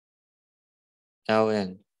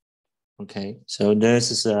Ln. Okay, so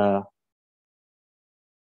this is a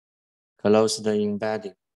closed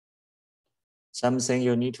embedding. Something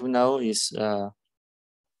you need to know is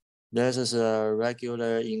this is a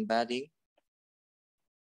regular embedding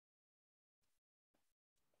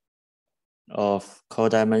of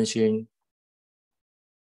codimension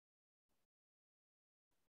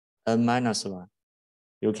n-1.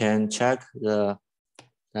 You can check the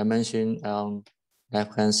dimension on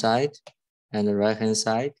left-hand side and the right-hand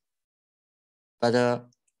side. But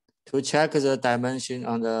to check the dimension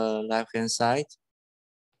on the left-hand side,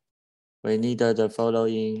 we need the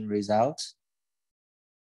following results.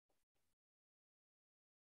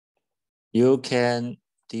 You can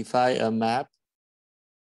define a map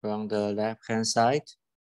from the left-hand side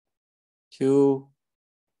to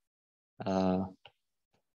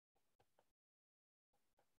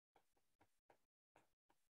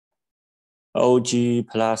OG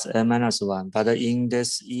plus n-1. But in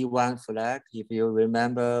this E1 flag, if you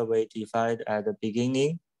remember, we defined at the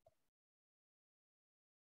beginning.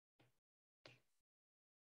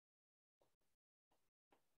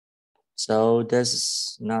 So this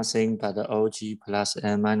is nothing but the OG plus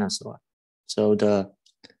n-1. So the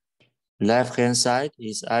left-hand side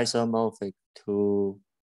is isomorphic to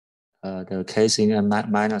the casing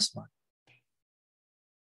n-1.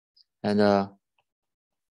 And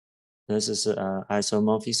this is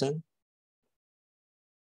isomorphism.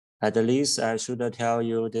 At least I should tell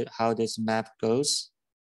you how this map goes.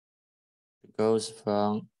 It goes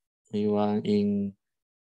from E1 in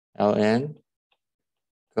Ln,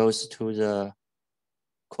 goes to the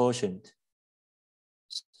quotient.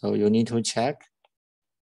 So you need to check.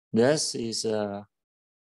 This is a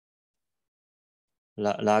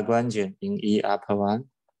Lagrangian in E upper 1.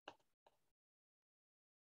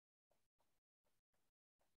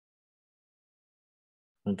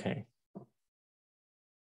 Okay.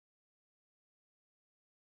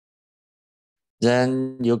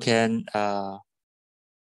 Then you can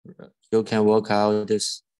work out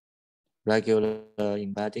this regular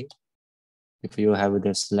embedding if you have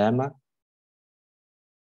this lemma.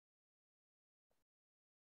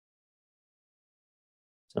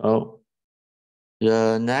 So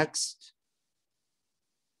the next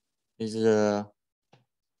is the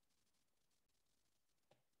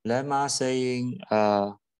lemma saying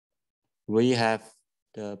we have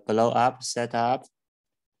the blow up setup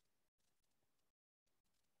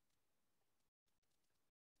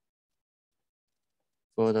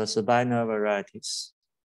for the spinor varieties.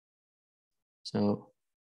 So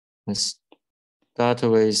let's start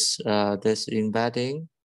with this embedding.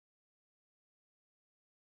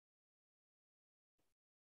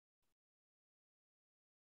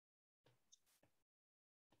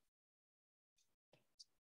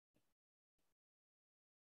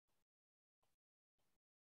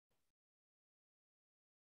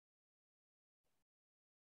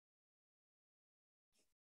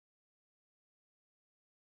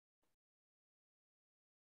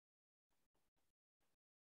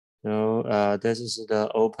 So this is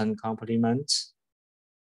the open complement.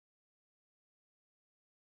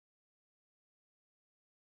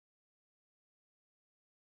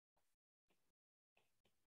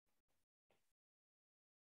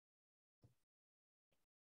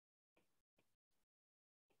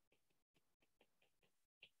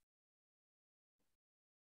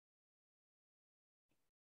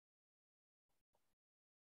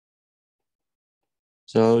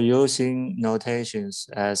 So using notations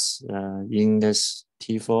as in this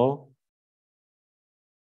T4,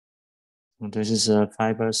 this is a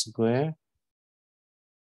fiber square.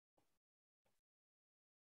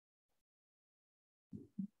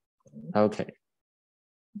 Okay.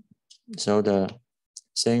 So the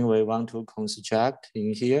thing we want to construct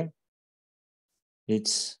in here,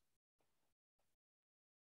 it's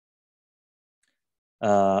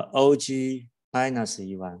OG minus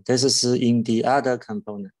E1. This is in the other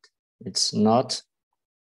component. It's not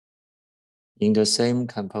in the same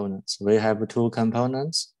components. We have two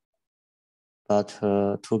components, but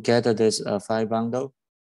to get this phi bundle,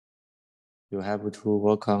 you have to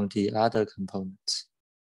work on the other components.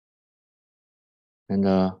 And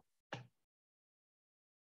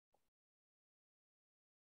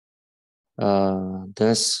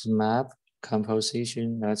this map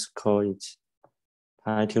composition, let's call it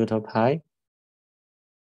pi tutor pi.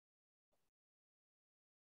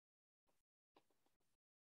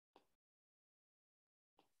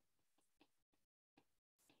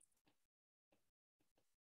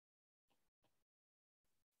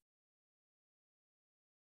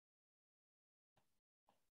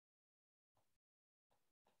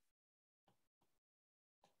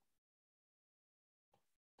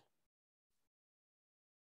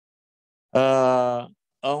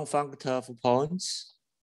 On functor of points.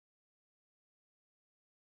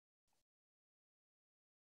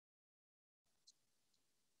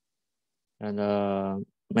 And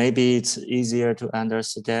maybe it's easier to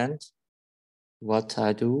understand what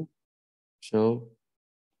I do. So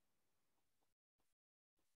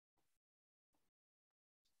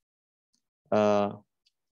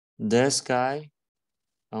this guy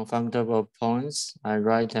on functor of points, I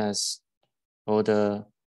write as order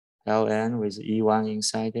Ln with E1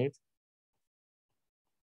 inside it.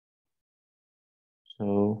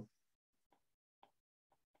 So,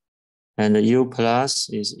 and the U plus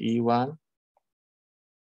is E1,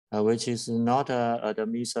 which is not a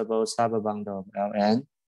admissible subbundle of Ln.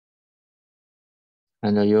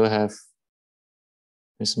 And you have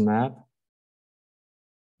this map.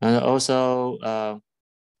 And also, an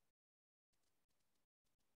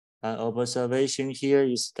observation here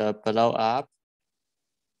is the blow up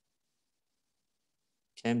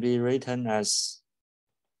can be written as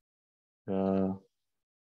the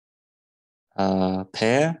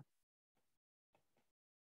pair.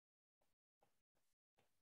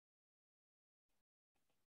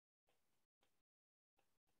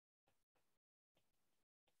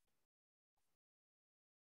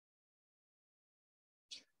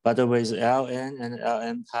 But with Ln and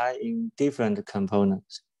Ln pi in different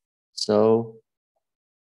components. So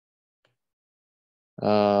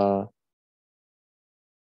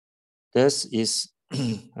this is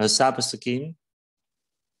a subscheme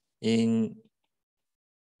in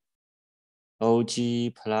OG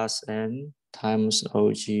plus n times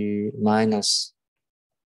OG minus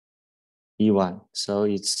E1. So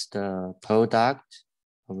it's the product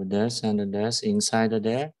of this and this inside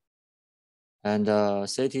there. And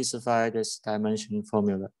satisfy this dimension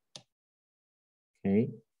formula. Okay.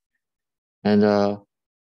 And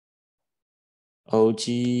OG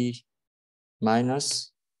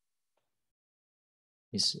minus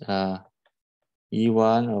is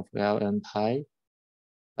E1 of Ln pi.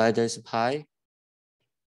 By this pi,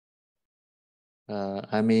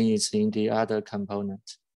 I mean it's in the other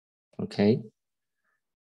component. Okay.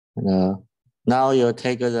 And now you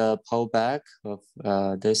take the pullback of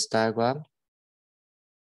this diagram.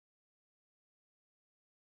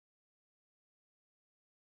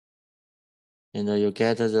 And you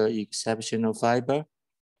get the exceptional fiber.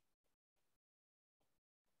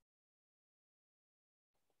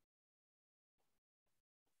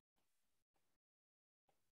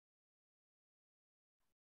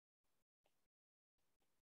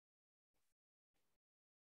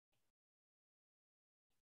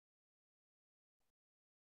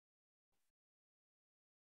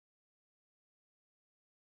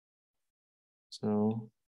 So,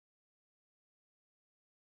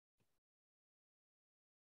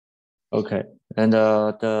 okay. And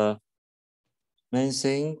the main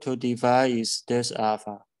thing to define is this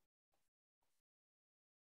alpha.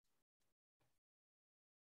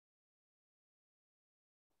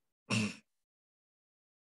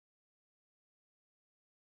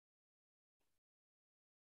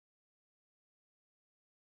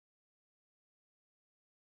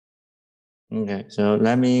 Okay, so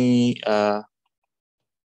let me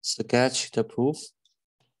sketch the proof.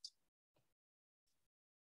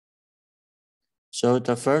 So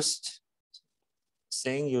the first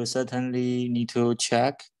thing you certainly need to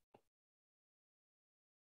check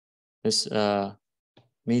is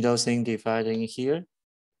middle thing dividing here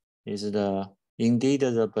is indeed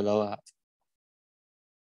the blow up.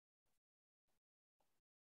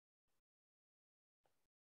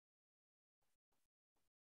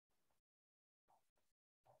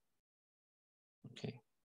 Okay.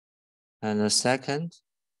 And the second,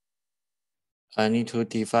 I need to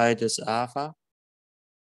divide this alpha.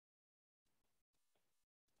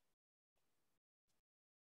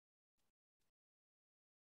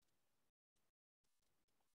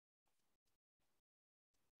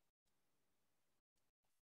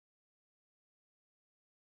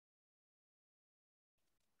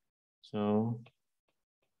 So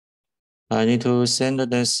I need to send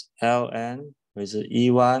this Ln with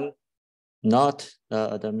E1, not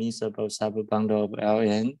the admissible subbundle of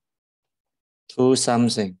Ln, to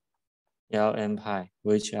something, Ln pi,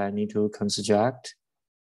 which I need to construct.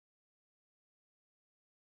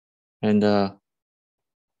 And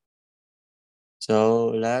so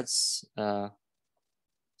let's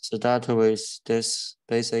start with this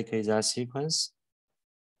basic exact sequence.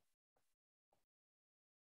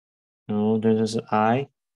 No, this is I.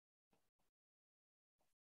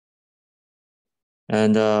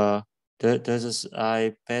 And this is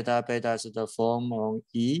I beta is the form on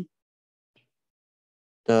E.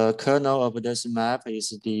 The kernel of this map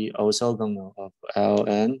is the orthogonal of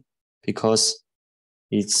Ln because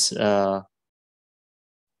it's a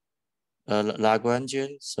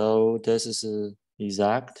Lagrangian, so this is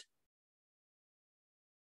exact.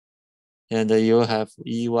 And you have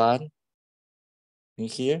E1 in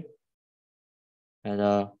here,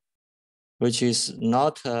 and which is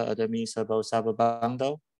not admissible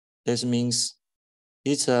subbundle. This means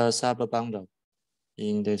it's a subbundle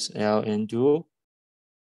in this Ln dual.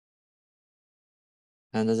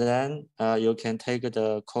 And then you can take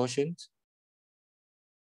the quotient.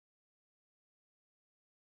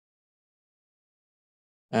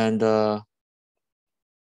 And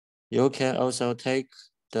you can also take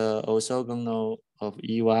the orthogonal of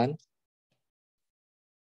E1.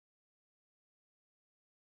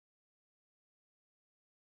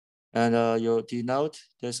 And you denote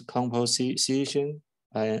this composition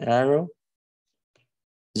by an arrow.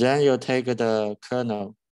 Then you take the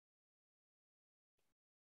kernel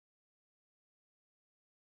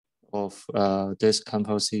of this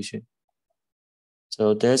composition.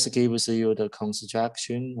 So this gives you the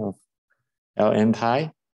construction of Ln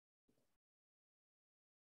pi.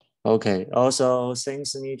 Okay, also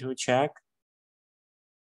things need to check.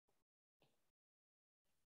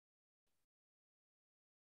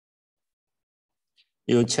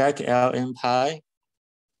 You check Ln pi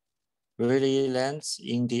really lands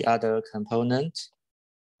in the other component.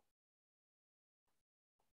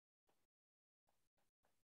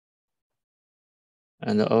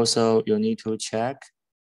 And also you need to check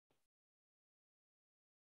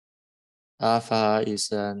alpha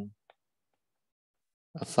is a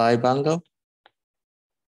phi bundle.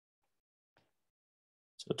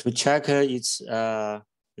 So to check its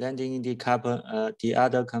landing in the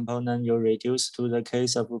other component, you reduce to the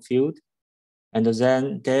case of field. And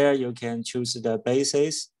then there you can choose the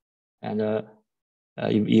basis and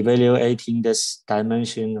evaluating this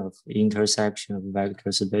dimension of intersection of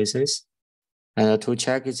vector spaces. And to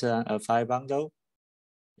check it's a phi bundle,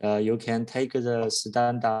 you can take the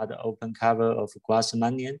standard open cover of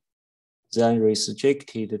Grassmannian, then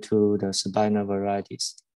restrict it to the spinor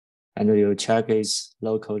varieties. And you check it's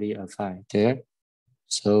locally a phi there.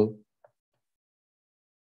 So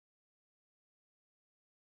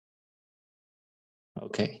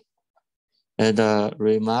okay. And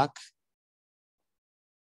remark,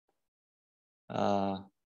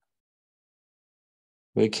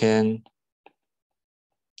 we can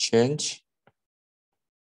change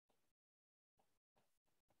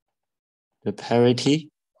the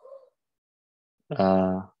parity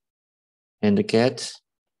and get.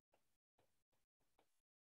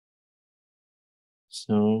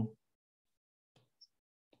 So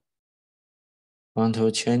want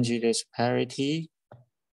to change this parity.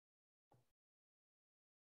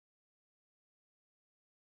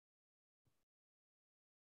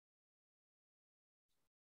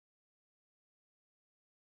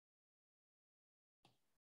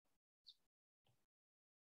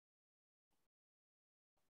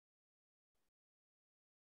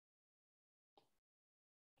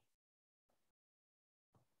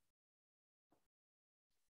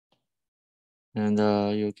 And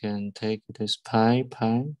you can take this pi.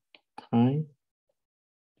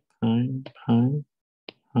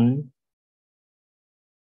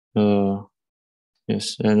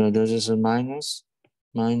 Yes, and this is a minus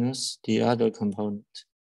the other component.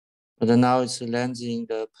 But now it's lands in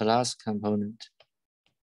the plus component.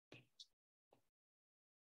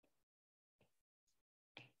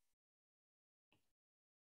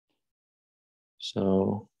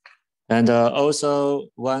 So, and also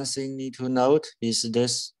one thing need to note is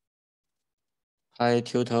this pi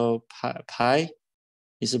total pi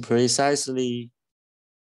is precisely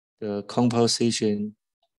the composition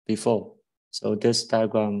before. So this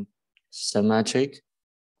diagram is symmetric,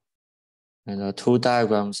 and two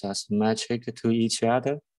diagrams are symmetric to each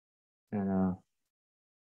other. And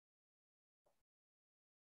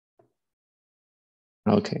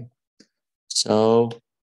okay, so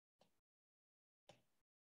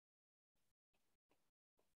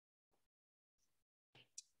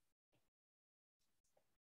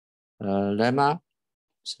lemma.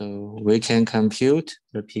 So we can compute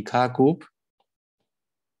the Picard group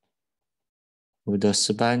with the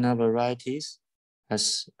spinor varieties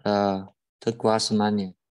as the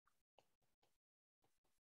Grassmannian.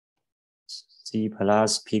 C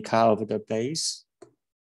plus Picard of the base.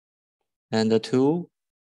 And the 2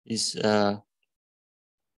 is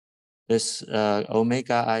this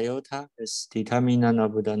omega iota is determinant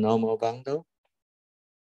of the normal bundle.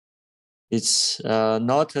 It's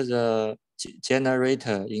not the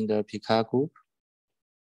generator in the Picard group,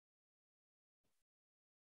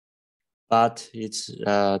 but it's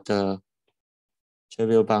the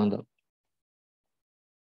trivial bundle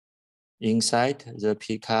inside the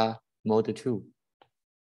Picard mode 2.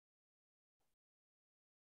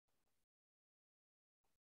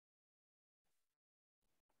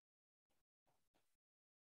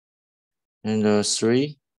 And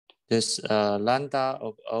 3, this lambda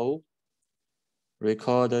of O,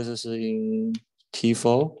 recall this is in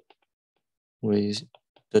T4 with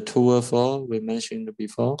the 2 or 4 we mentioned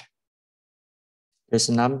before. This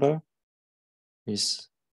number is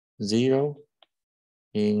 0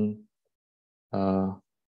 in, so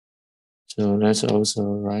let's also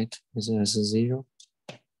write this as 0.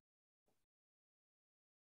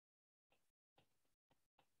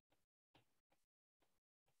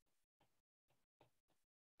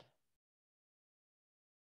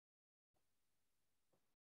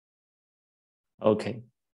 Okay,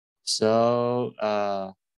 so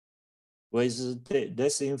with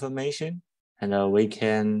this information, and we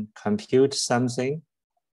can compute something.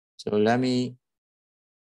 So let me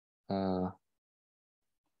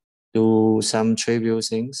do some trivial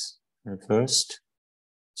things first.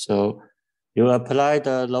 So you apply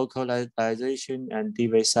the localization and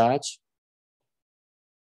devisage,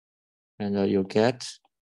 and you get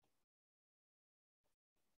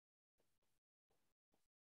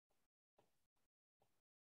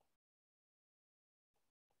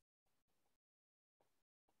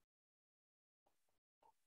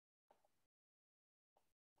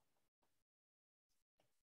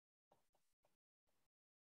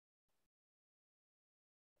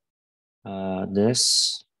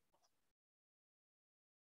this.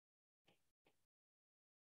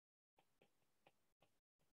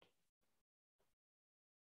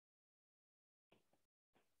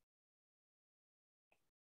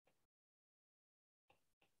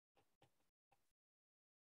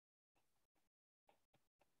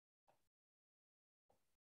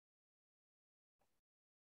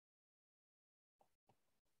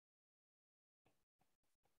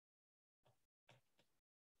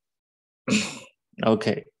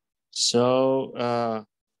 Okay, so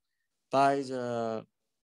by the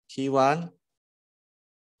T1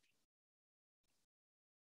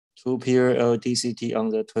 2-pair DCT on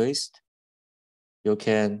the twist, you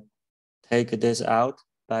can take this out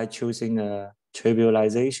by choosing a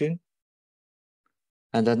trivialization.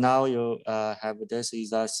 And now you have this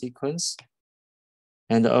is a sequence.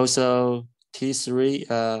 And also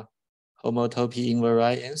T3 homotopy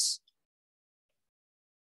invariance.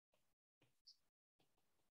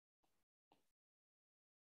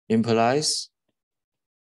 Implies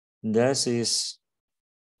this is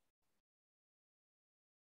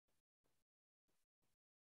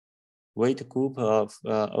weight group of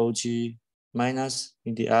OG minus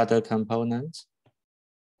in the other component.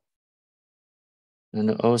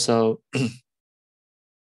 And also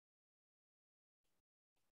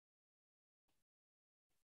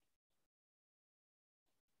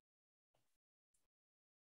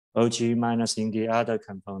OG minus in the other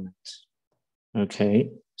component. Okay,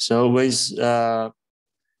 so with T1,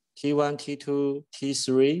 T2,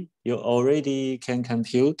 T3, you already can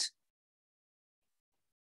compute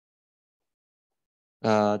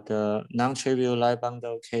the non-trivial line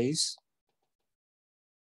bundle case.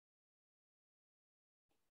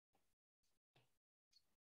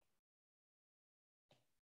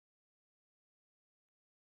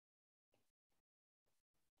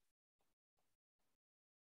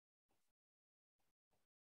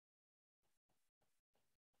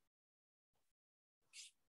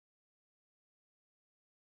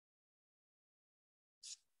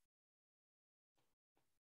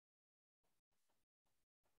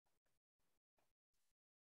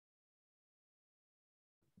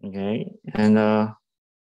 Okay, and the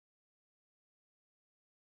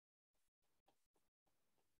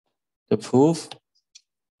proof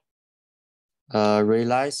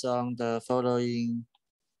relies on the following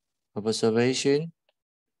observation.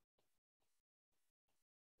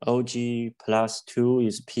 OG plus 2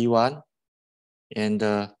 is P1, and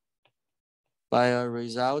by a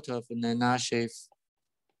result of Nenashev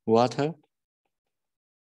water,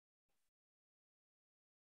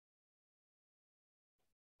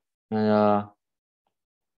 And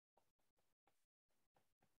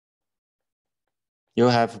you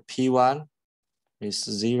have P1 is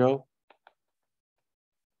 0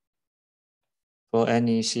 for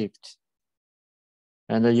any shift.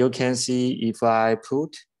 And you can see if I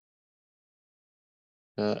put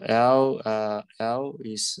L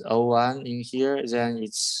is O1 in here, then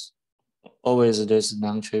it's always this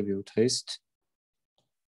non-trivial twist.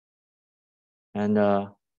 And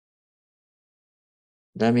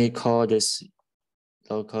let me call this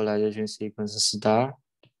localization sequence star.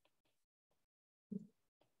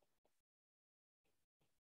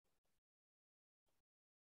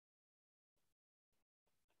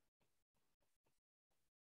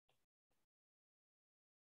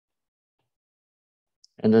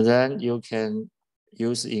 And then you can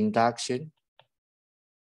use induction.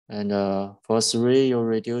 And for 3, you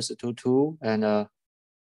reduce to 2. And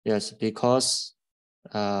yes, because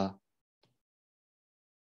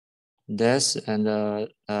this and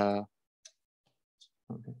okay.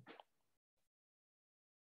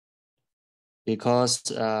 Because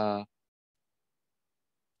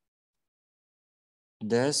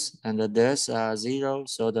this and this are 0,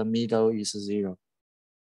 so the middle is 0.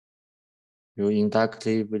 You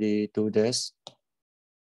inductively do this.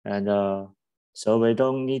 And so we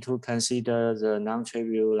don't need to consider the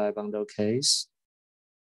non-trivial line bundle case.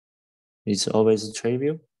 It's always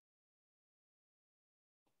trivial.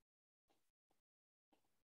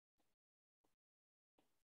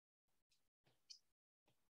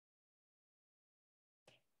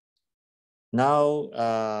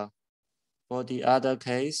 Now, for the other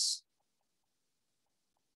case,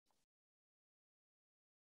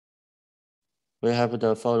 we have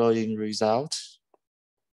the following result.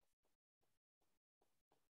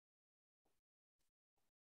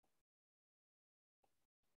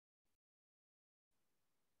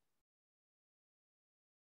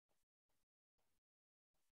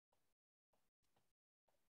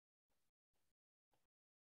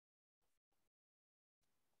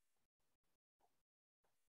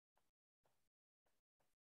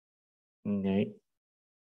 Okay.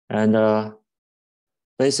 And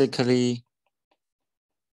basically,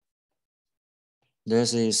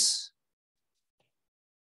 this is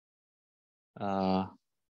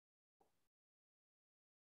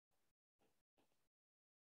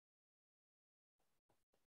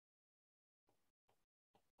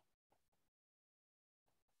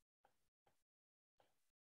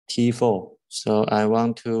T4. So I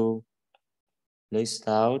want to list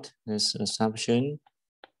out this assumption.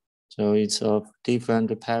 So it's of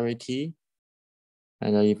different parity.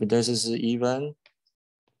 And if this is even,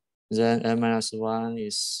 then n-1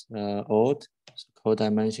 is odd. So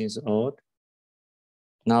codimension is odd.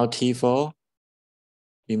 Now T4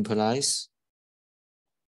 implies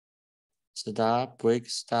star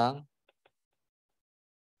breaks down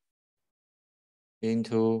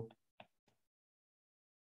into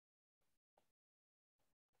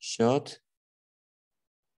short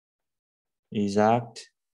exact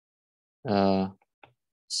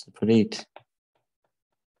split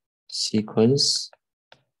sequence.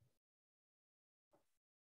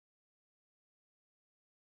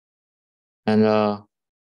 And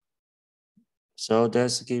so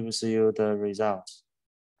this gives you the result.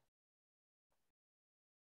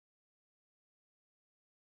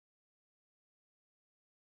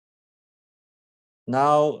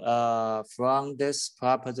 Now, from this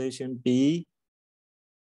proposition B,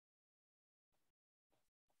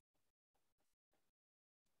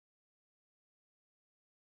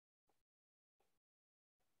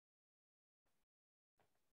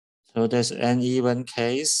 so this uneven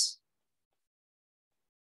case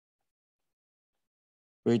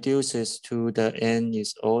reduces to the n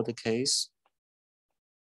is odd case.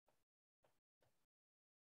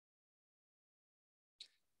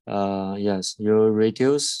 Yes, you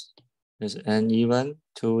reduce this uneven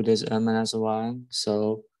to this n-1.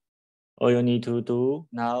 So all you need to do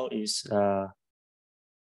now is the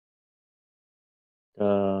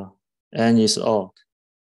n is odd.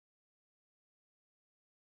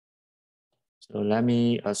 So let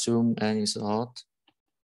me assume n is odd.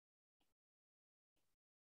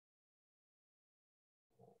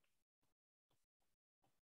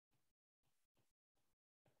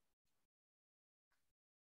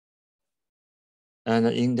 And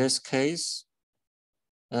in this case,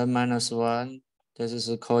 n-1, this is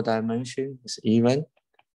a codimension, is even.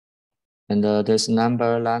 And this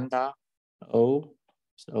number lambda, O,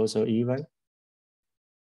 is also even.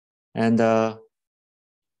 And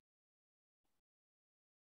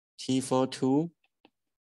T42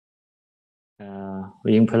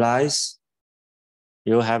 implies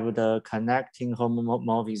you have the connecting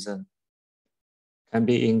homomorphism. Can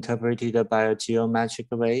be interpreted by a geometric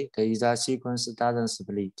way. The exact sequence doesn't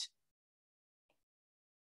split.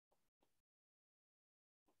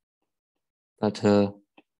 But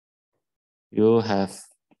you have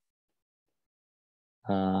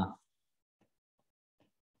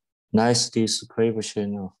nice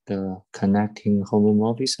description of the connecting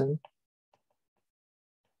homomorphism.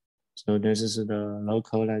 So this is the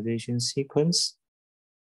localization sequence.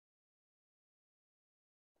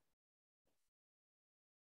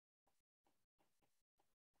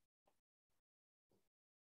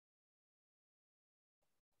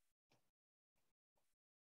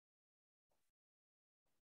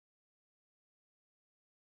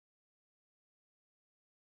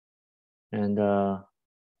 And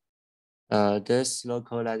this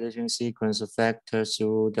localization sequence factors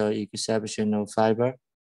through the exceptional fiber.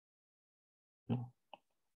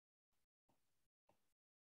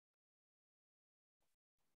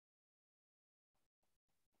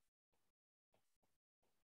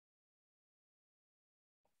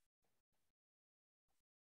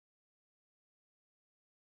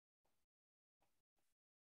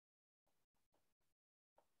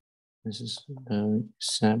 This is the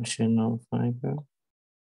exceptional fiber.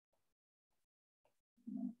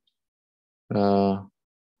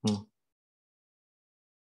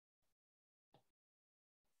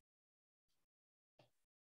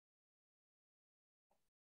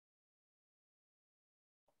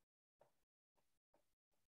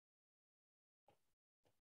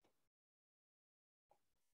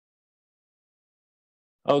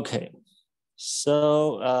 Okay,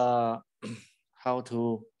 so how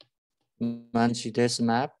to manage this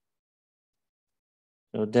map?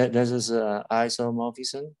 So this is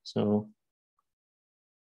isomorphism. So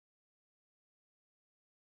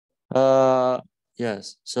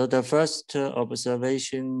yes. So the first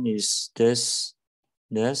observation is this.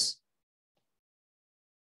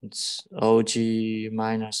 It's OG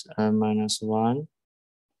minus n minus 1.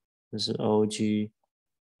 This is OG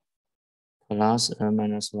plus n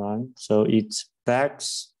minus 1. So it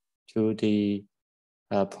backs to the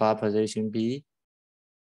proposition B.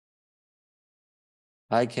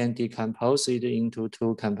 I can decompose it into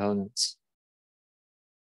two components.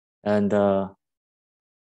 And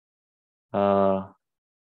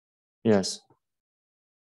yes,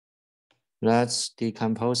 let's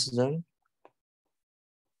decompose them.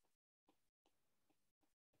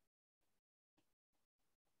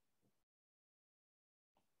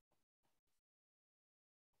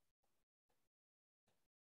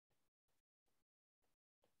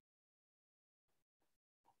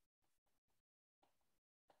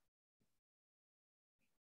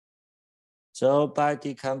 So by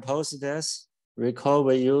decompose this, recall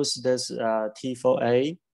we use this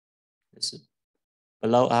T4A, this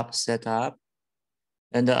blow up setup.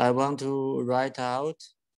 And I want to write out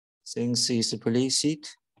things explicit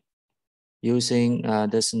using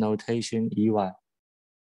this notation EY.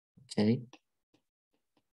 Okay.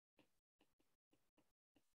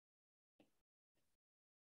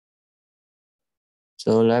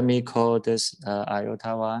 So let me call this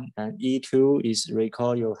iota 1, and E2 is,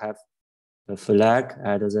 recall you have the flag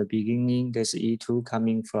at the beginning. This E2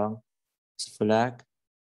 coming from this flag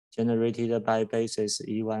generated by basis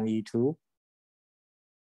E1, E2.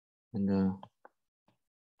 And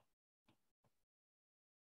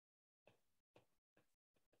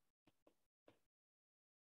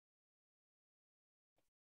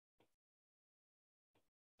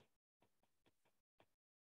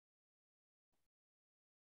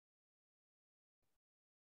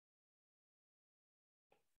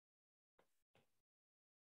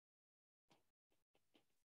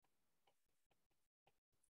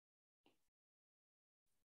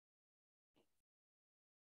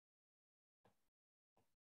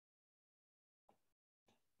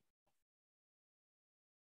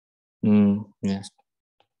yes,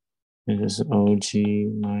 this is OG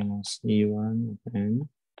minus E1 of N.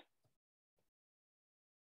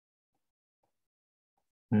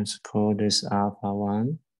 Let's call this alpha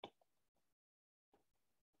 1.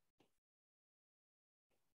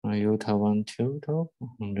 Iota 1 total,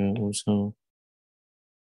 and also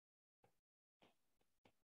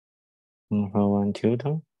alpha 1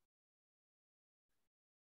 total.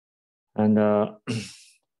 And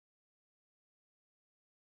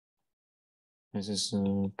this is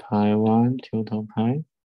pi 1 total pi.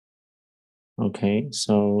 Okay,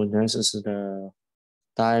 so this is the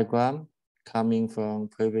diagram coming from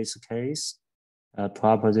previous case,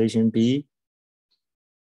 proposition B.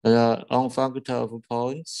 The on factor of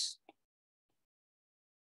points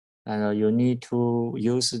And you need to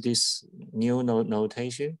use this new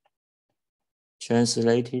notation,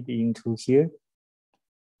 translate it into here.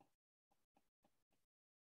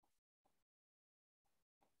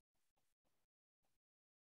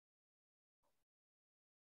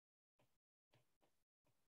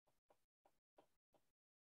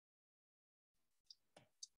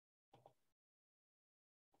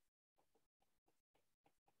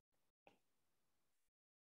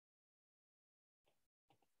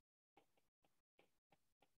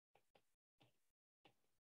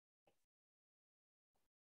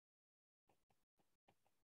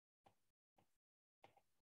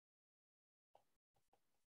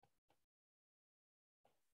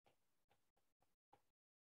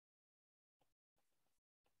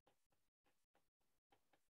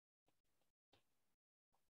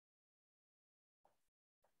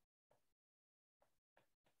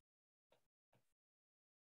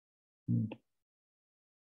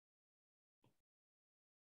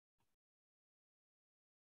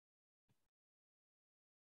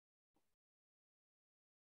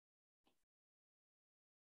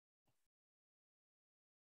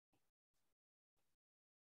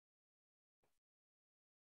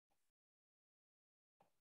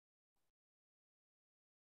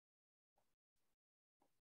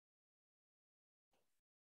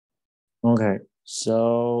 Okay,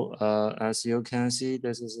 so as you can see,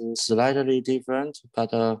 this is slightly different,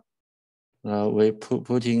 but we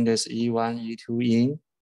putting this E1, E2 in,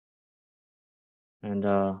 and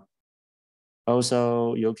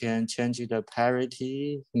also you can change the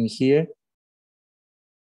parity in here.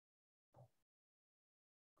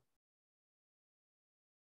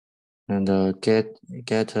 And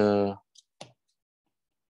get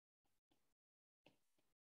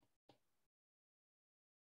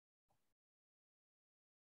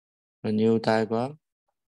a new diagram.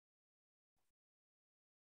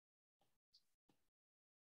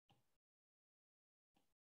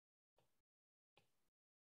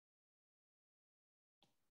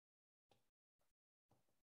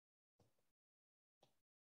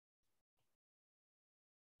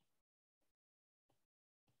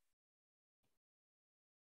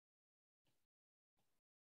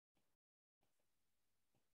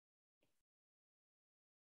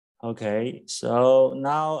 Okay, so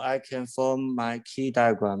now I can form my key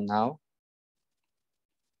diagram now.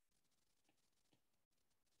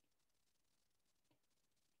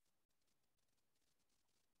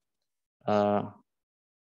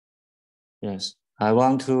 Yes, I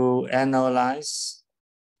want to analyze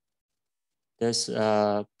this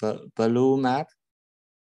blue map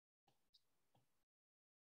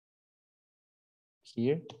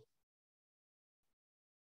here.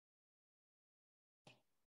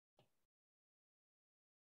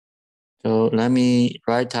 So let me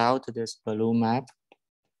write out this blue map.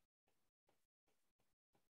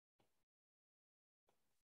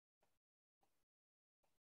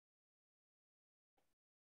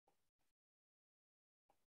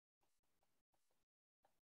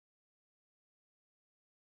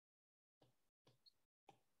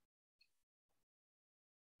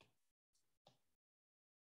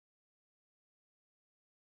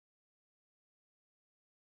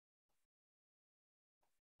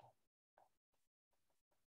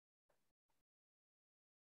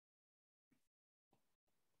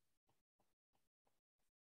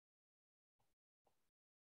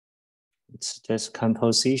 It's just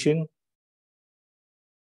composition.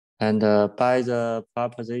 And by the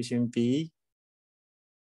proposition B,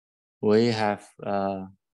 we have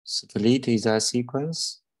split is a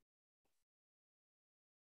sequence.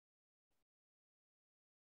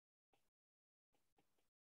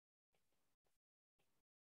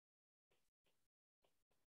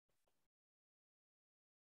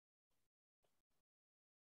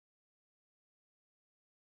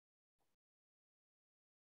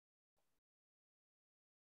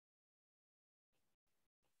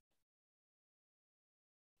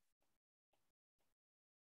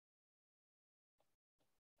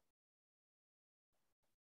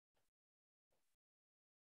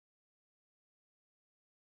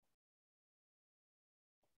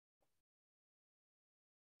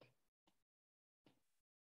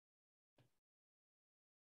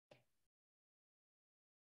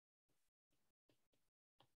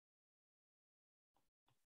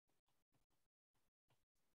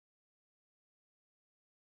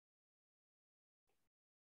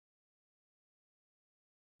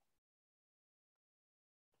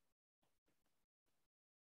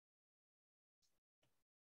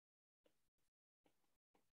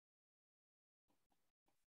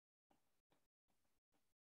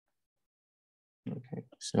 Okay,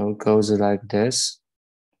 so it goes like this.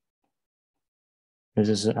 This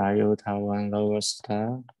is iota 1 lower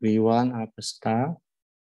star, V1 upper star.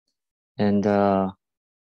 And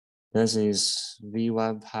this is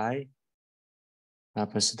V1 pi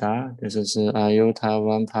upper star. This is iota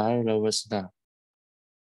 1 pi lower star.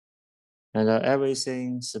 And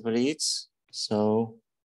everything splits. So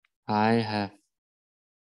I have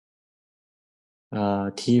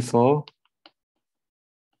T4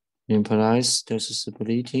 implies this is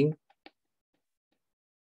splitting.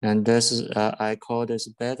 And this is, I call this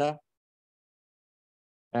beta.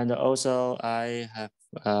 And also I have,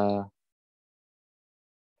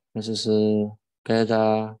 this is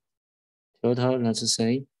beta total, let's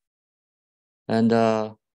say. And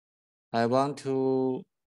I want to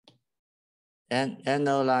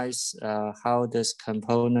analyze how this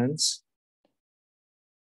components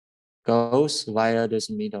goes via this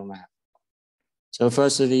middle map. So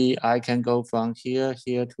firstly, I can go from here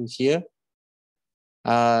to here.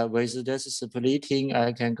 With this splitting,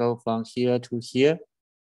 I can go from here to here.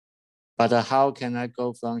 But how can I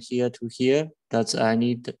go from here to here? That's I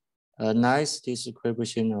need a nice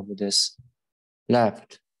description of this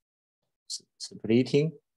left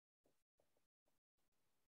splitting.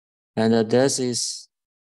 And this is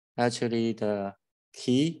actually the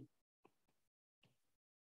key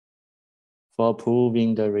for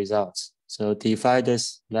proving the results. So define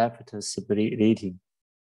this left splitting.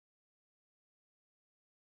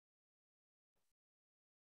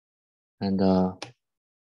 And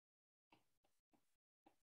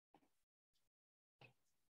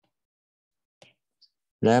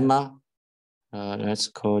lemma, let's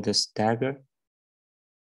call this dagger.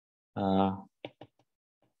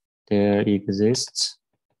 There exists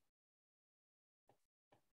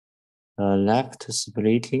a left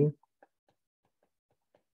splitting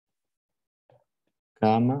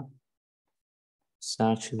gamma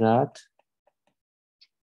such that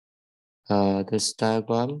this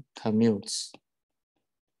diagram commutes.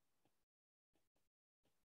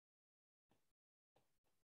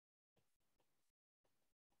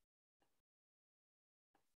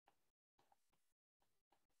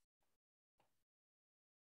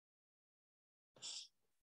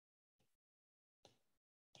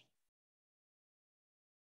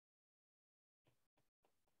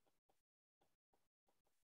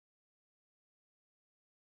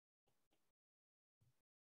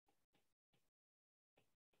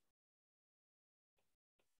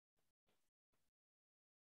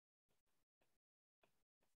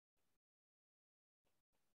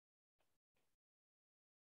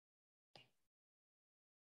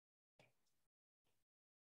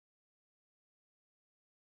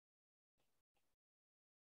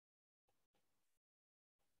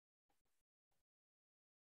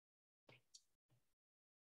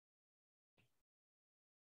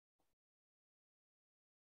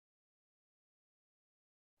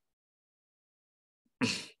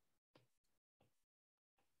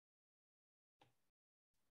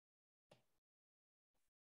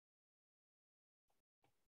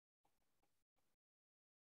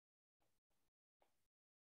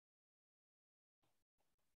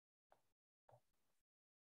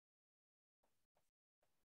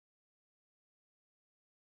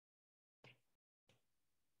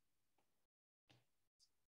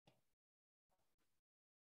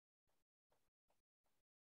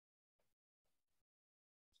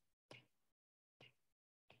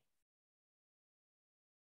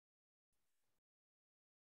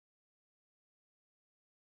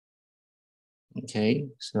 Okay,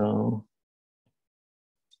 so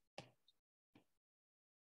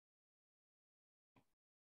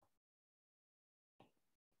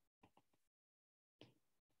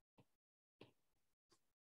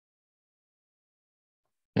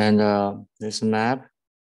and this map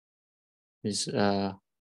is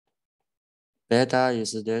beta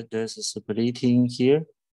is that there's a splitting here.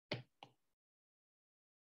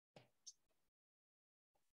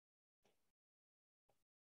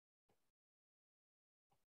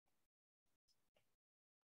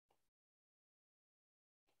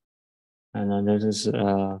 And this is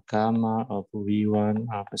gamma of V1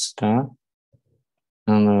 upper star.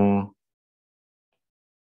 And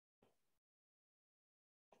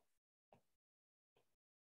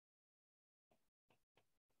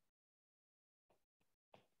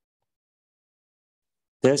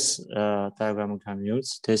this diagram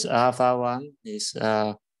commutes. This alpha 1 is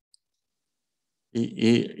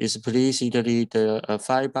implicitly the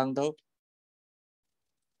phi bundle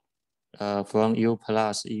from U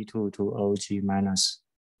plus E2 to OG minus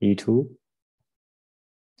E2.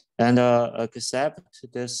 And accept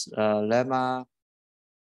this lemma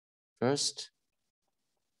first.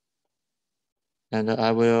 And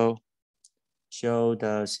I will show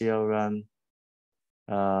the theorem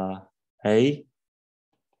A.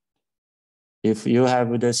 If you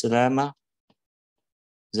have this lemma,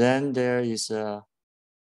 then there is a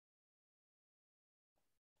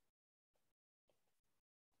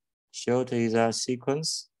short exact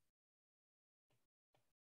sequence.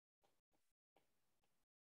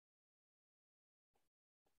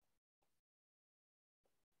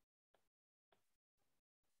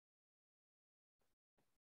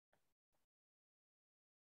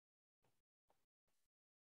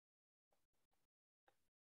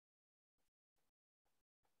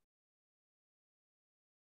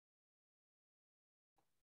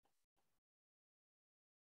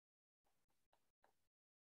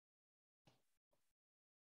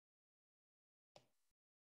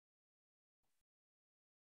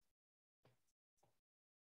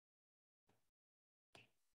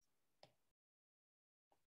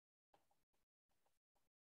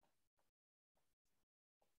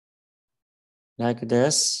 Like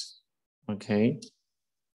this, okay.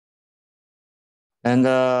 And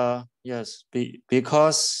yes,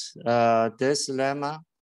 because this lemma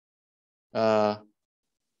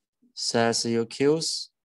says you choose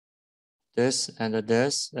this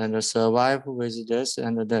and survive with this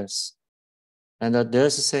and this. And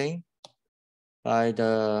this thing by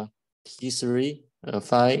the T3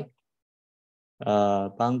 phi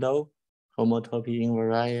bundle homotopy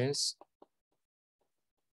invariance,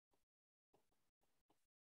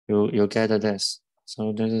 you get this.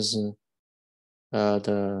 So this is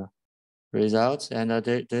the result, and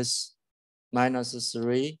this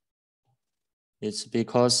 -3, it's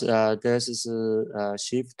because this is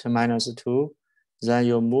shift -2, then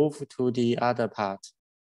you move to the other part,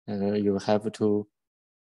 and you have to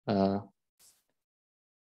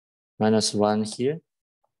 -1 here.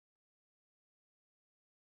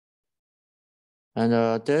 And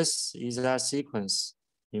this is a sequence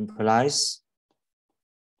implies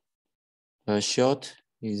a short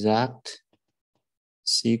exact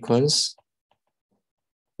sequence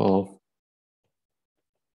of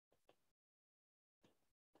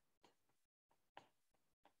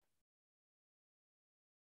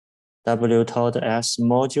W taught S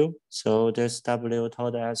module. So this W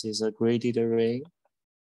taught S is a graded ring,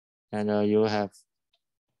 and you have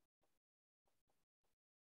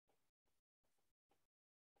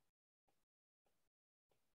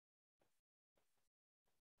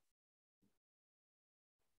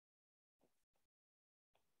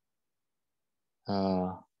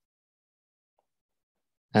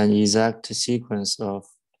an exact sequence of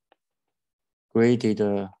graded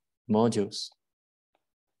modules.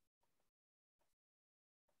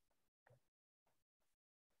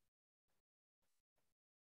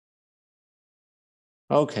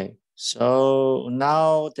 Okay, so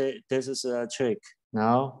now this is a trick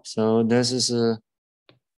now. So this is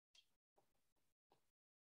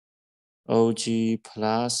OG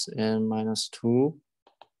plus n minus 2.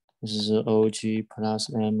 This is OG plus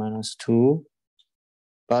n minus 2.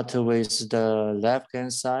 But with the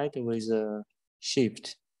left-hand side with a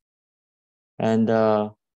shift. And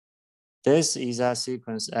this exact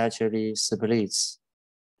sequence actually splits.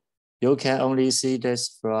 You can only see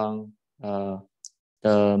this from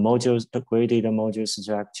the modules, the graded module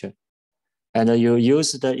structure. And you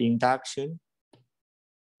use the induction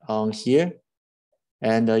on here,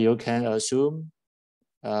 and you can assume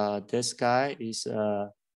this guy is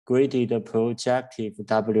a graded projective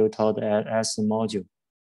W taught as module.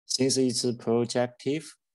 Since it's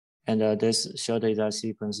projective, and this short exact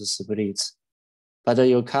sequence splits. But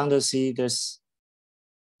you can't see this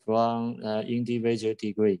from individual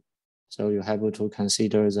degree. So you have to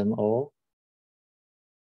consider them all.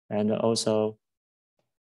 And also,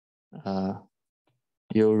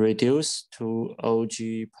 you reduce to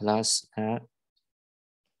OG plus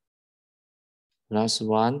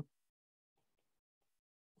 1,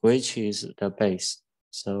 which is the base.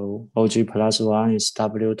 So OG plus 1 is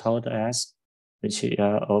W taught S, which is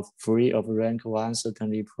free of rank 1,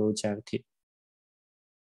 certainly projective.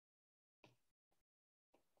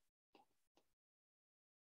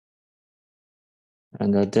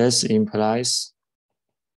 And this implies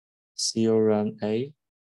theorem A.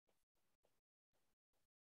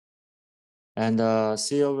 And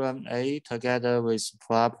theorem A together with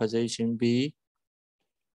proposition B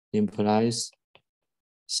implies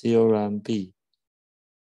theorem B.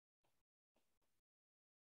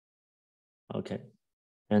 Okay,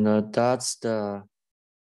 and that's the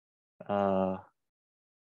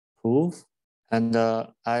proof. And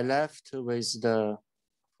I left with the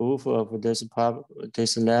proof of this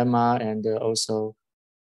lemma, and also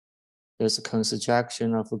this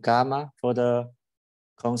construction of gamma for the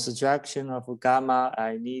construction of gamma,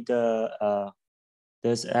 I need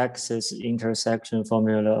this axis intersection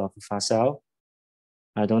formula of Fasel.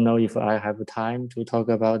 I don't know if I have time to talk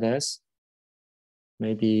about this.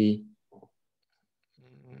 Maybe.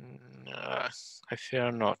 I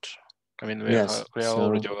fear not. I mean, we Yes, are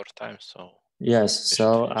already over time, so. Yes,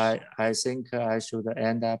 so I think I should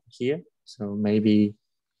end up here. So maybe,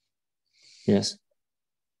 yes.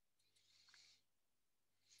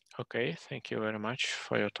 Okay, thank you very much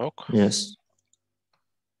for your talk. Yes.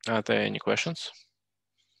 Are there any questions?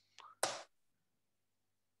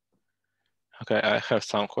 Okay, I have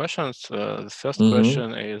some questions. The first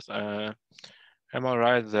question is, am I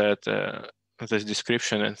right that this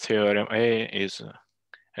description in theorem A is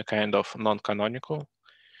a kind of non-canonical?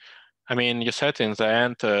 I mean, you said in the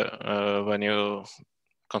end, when you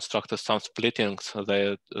constructed some splittings,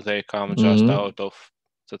 they come just out of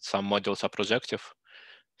that some modules are projective.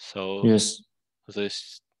 So yes,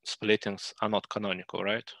 these splittings are not canonical,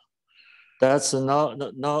 right? That's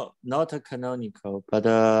not a canonical, but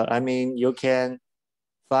I mean, you can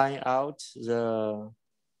find out the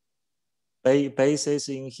basis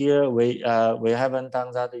in here. We haven't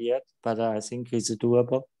done that yet, but I think it's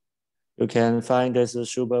doable. You can find this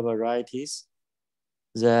Schubert varieties,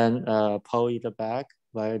 then pull it back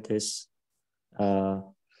via this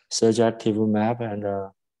surjective map and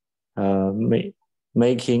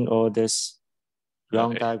making all this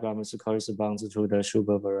Young diagrams corresponds to the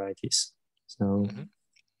Schubert varieties. So,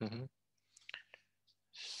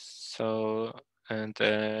 So, and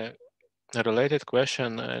a related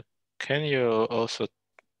question, can you also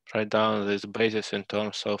write down this basis in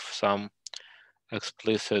terms of some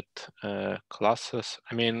explicit classes?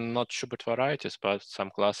 I mean, not Schubert varieties, but some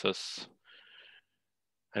classes.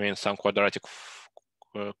 I mean, some quadratic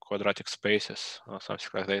spaces or something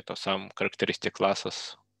like that, or some characteristic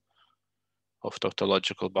classes of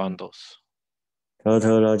tautological bundles.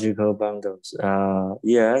 Tautological bundles.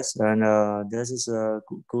 Yes, and this is a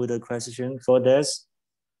good question for this.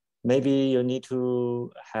 Maybe you need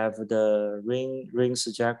to have the ring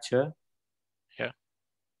structure. Yeah.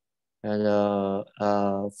 And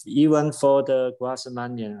even for the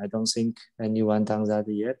Grassmannian, I don't think anyone done that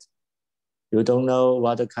yet. You don't know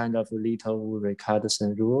what kind of little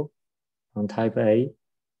Ricardo-Sen rule on type A,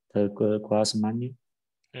 the Grassmannian.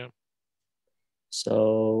 Yeah.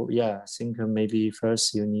 So yeah, I think maybe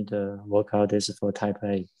first you need to work out this for type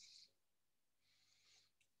A.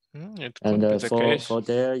 And for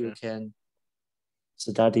there, you can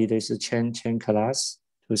study this chain class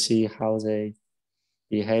to see how they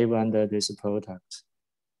behave under this product.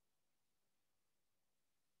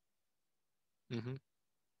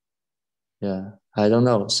 Yeah, I don't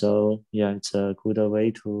know. So yeah, it's a good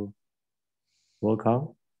way to work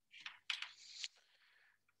on.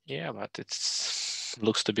 Yeah, but it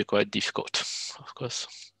looks to be quite difficult, of course.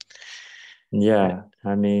 Yeah,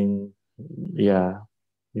 I mean, yeah,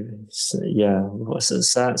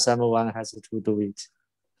 someone has to do it.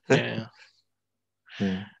 Yeah.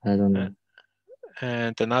 Yeah, I don't know.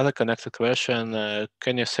 And another connected question,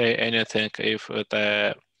 can you say anything if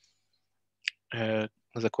the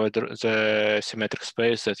symmetric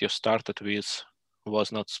space that you started with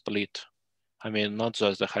was not split? I mean, not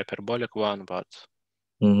just the hyperbolic one, but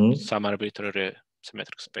some arbitrary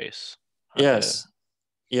symmetric space. Yes.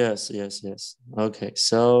 Okay,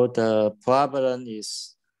 so the problem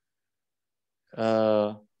is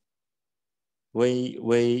we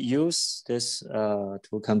use this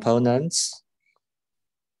two components.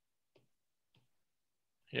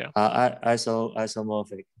 Yeah.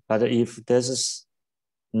 Isomorphic. But if this is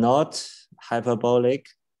not hyperbolic,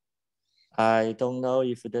 I don't know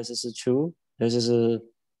if this is true. This is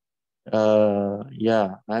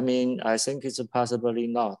yeah. I mean, I think it's possibly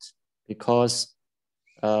not, because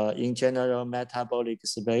in general, metabolic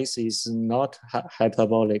space is not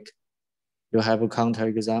hyperbolic. You have a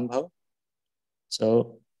counterexample.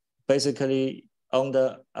 So basically, on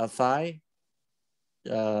the phi,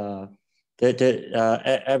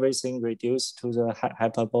 everything reduced to the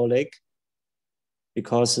hyperbolic,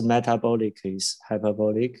 because metabolic is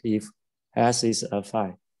hyperbolic if S is a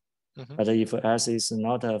phi. But if S is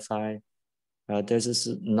not a phi, this is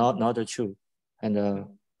not true. And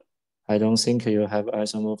I don't think you have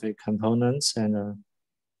isomorphic components, and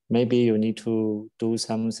maybe you need to do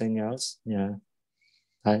something else. Yeah,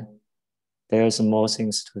 there's more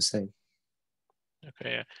things to say.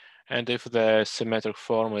 Okay, and if the symmetric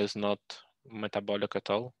form is not metabolic at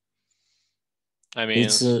all? I mean,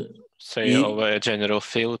 say over a general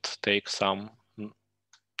field, take some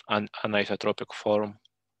anisotropic form.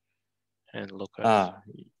 and look at.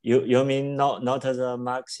 You mean not the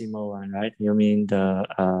maximal one, right? You mean the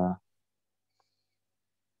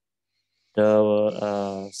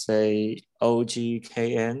say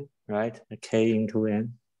OGKN, right? The K into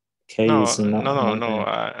N. K no, is not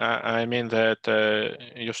I mean that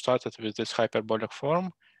you started with this hyperbolic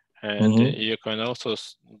form, and you can also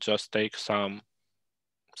just take some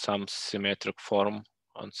symmetric form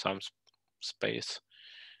on some space,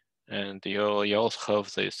 and you also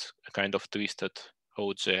have this kind of twisted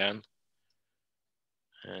OGN,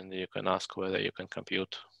 and you can ask whether you can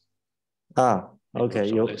compute. Okay.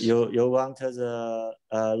 You want the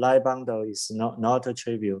line bundle is not a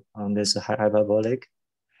trivial on this hyperbolic.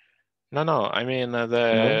 No. I mean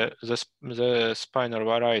the spinor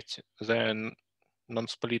variety, the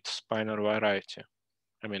non-split spinor variety.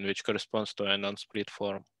 I mean, which corresponds to a non-split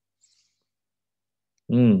form.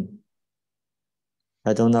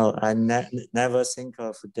 I don't know. I never think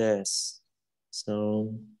of this.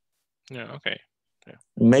 So. Yeah. Okay. Yeah.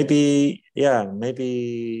 Maybe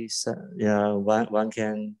one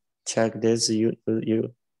can check this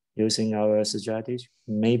using our strategy.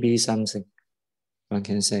 Maybe something one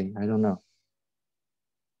can say. I don't know.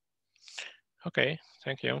 Okay,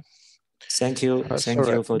 thank you. Thank you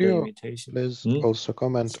for the invitation. Please also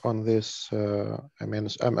comment on this. I mean,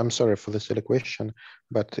 I'm sorry for the silly question,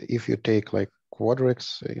 but if you take like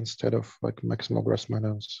quadrics instead of like maximal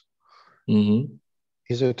Grassmannians,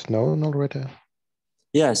 is it known already?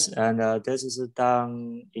 Yes, and this is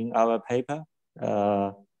done in our paper,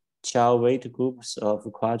 child weight groups of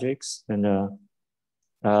quadrics, and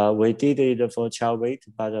we did it for child weight,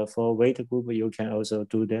 but for weight group, you can also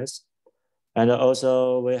do this. And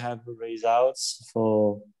also we have results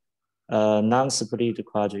for non-split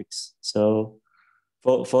quadrics. So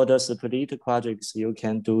for the split quadrics, you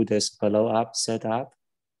can do this blow up setup.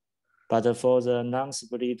 But for the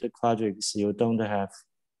non-split quadrics, you don't have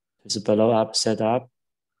this blow up setup.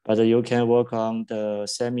 But you can work on the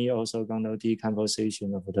semi-orthogonal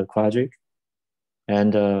decomposition of the quadric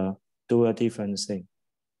and do a different thing.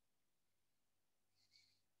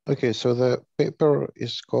 Okay, so the paper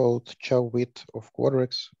is called Witt of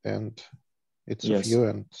quadrics, and it's of you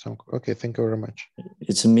and some. Okay, thank you very much.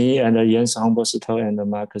 It's me and Jens Hornbostel and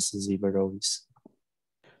Marcus Ziberovis.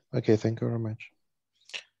 Okay, thank you very much.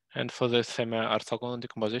 And for the semi-orthogonal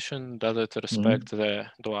decomposition, does it respect the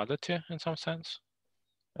duality in some sense?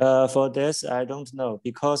 For this, I don't know,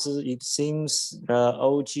 because it seems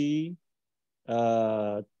OG,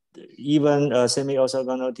 even a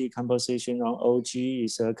semi-orthogonal decomposition on OG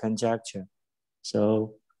is a conjecture.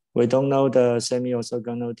 So we don't know the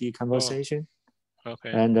semi-orthogonal decomposition.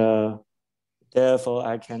 Okay. And therefore,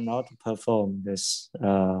 I cannot perform this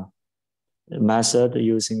method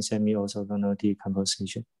using semi-orthogonal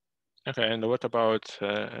decomposition. Okay, and what about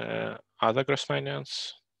other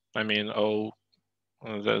Grassmannians? I mean,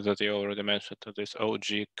 that you already mentioned, this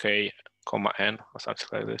OG, K, N, or something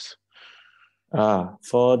like this.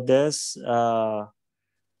 For this,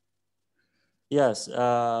 yes,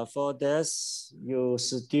 for this, you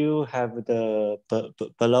still have the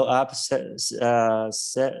blow up set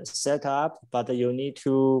up, but you need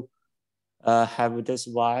to have this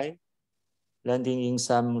Y landing in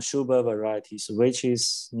some Schubert varieties, which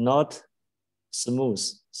is not smooth.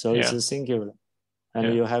 So it's a singular.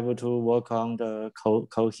 And you have to work on the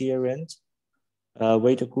coherent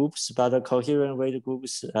weight groups, but the coherent weight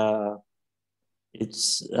groups,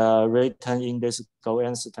 it's written in this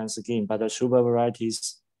Go-Einstein scheme, but the Schubert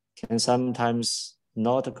varieties can sometimes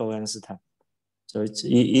not Go-Einstein. So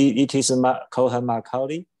it is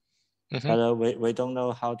Cohen-Macaulay, but we don't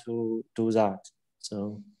know how to do that.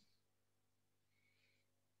 So.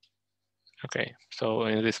 Okay, so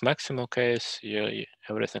in this maximal case,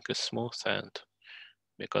 everything is smooth, and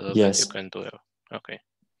because of that, you can do it. Okay.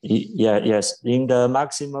 Yes. In the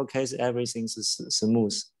maximal case, everything is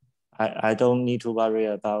smooth. I don't need to worry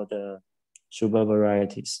about the Schubert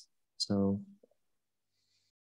varieties. So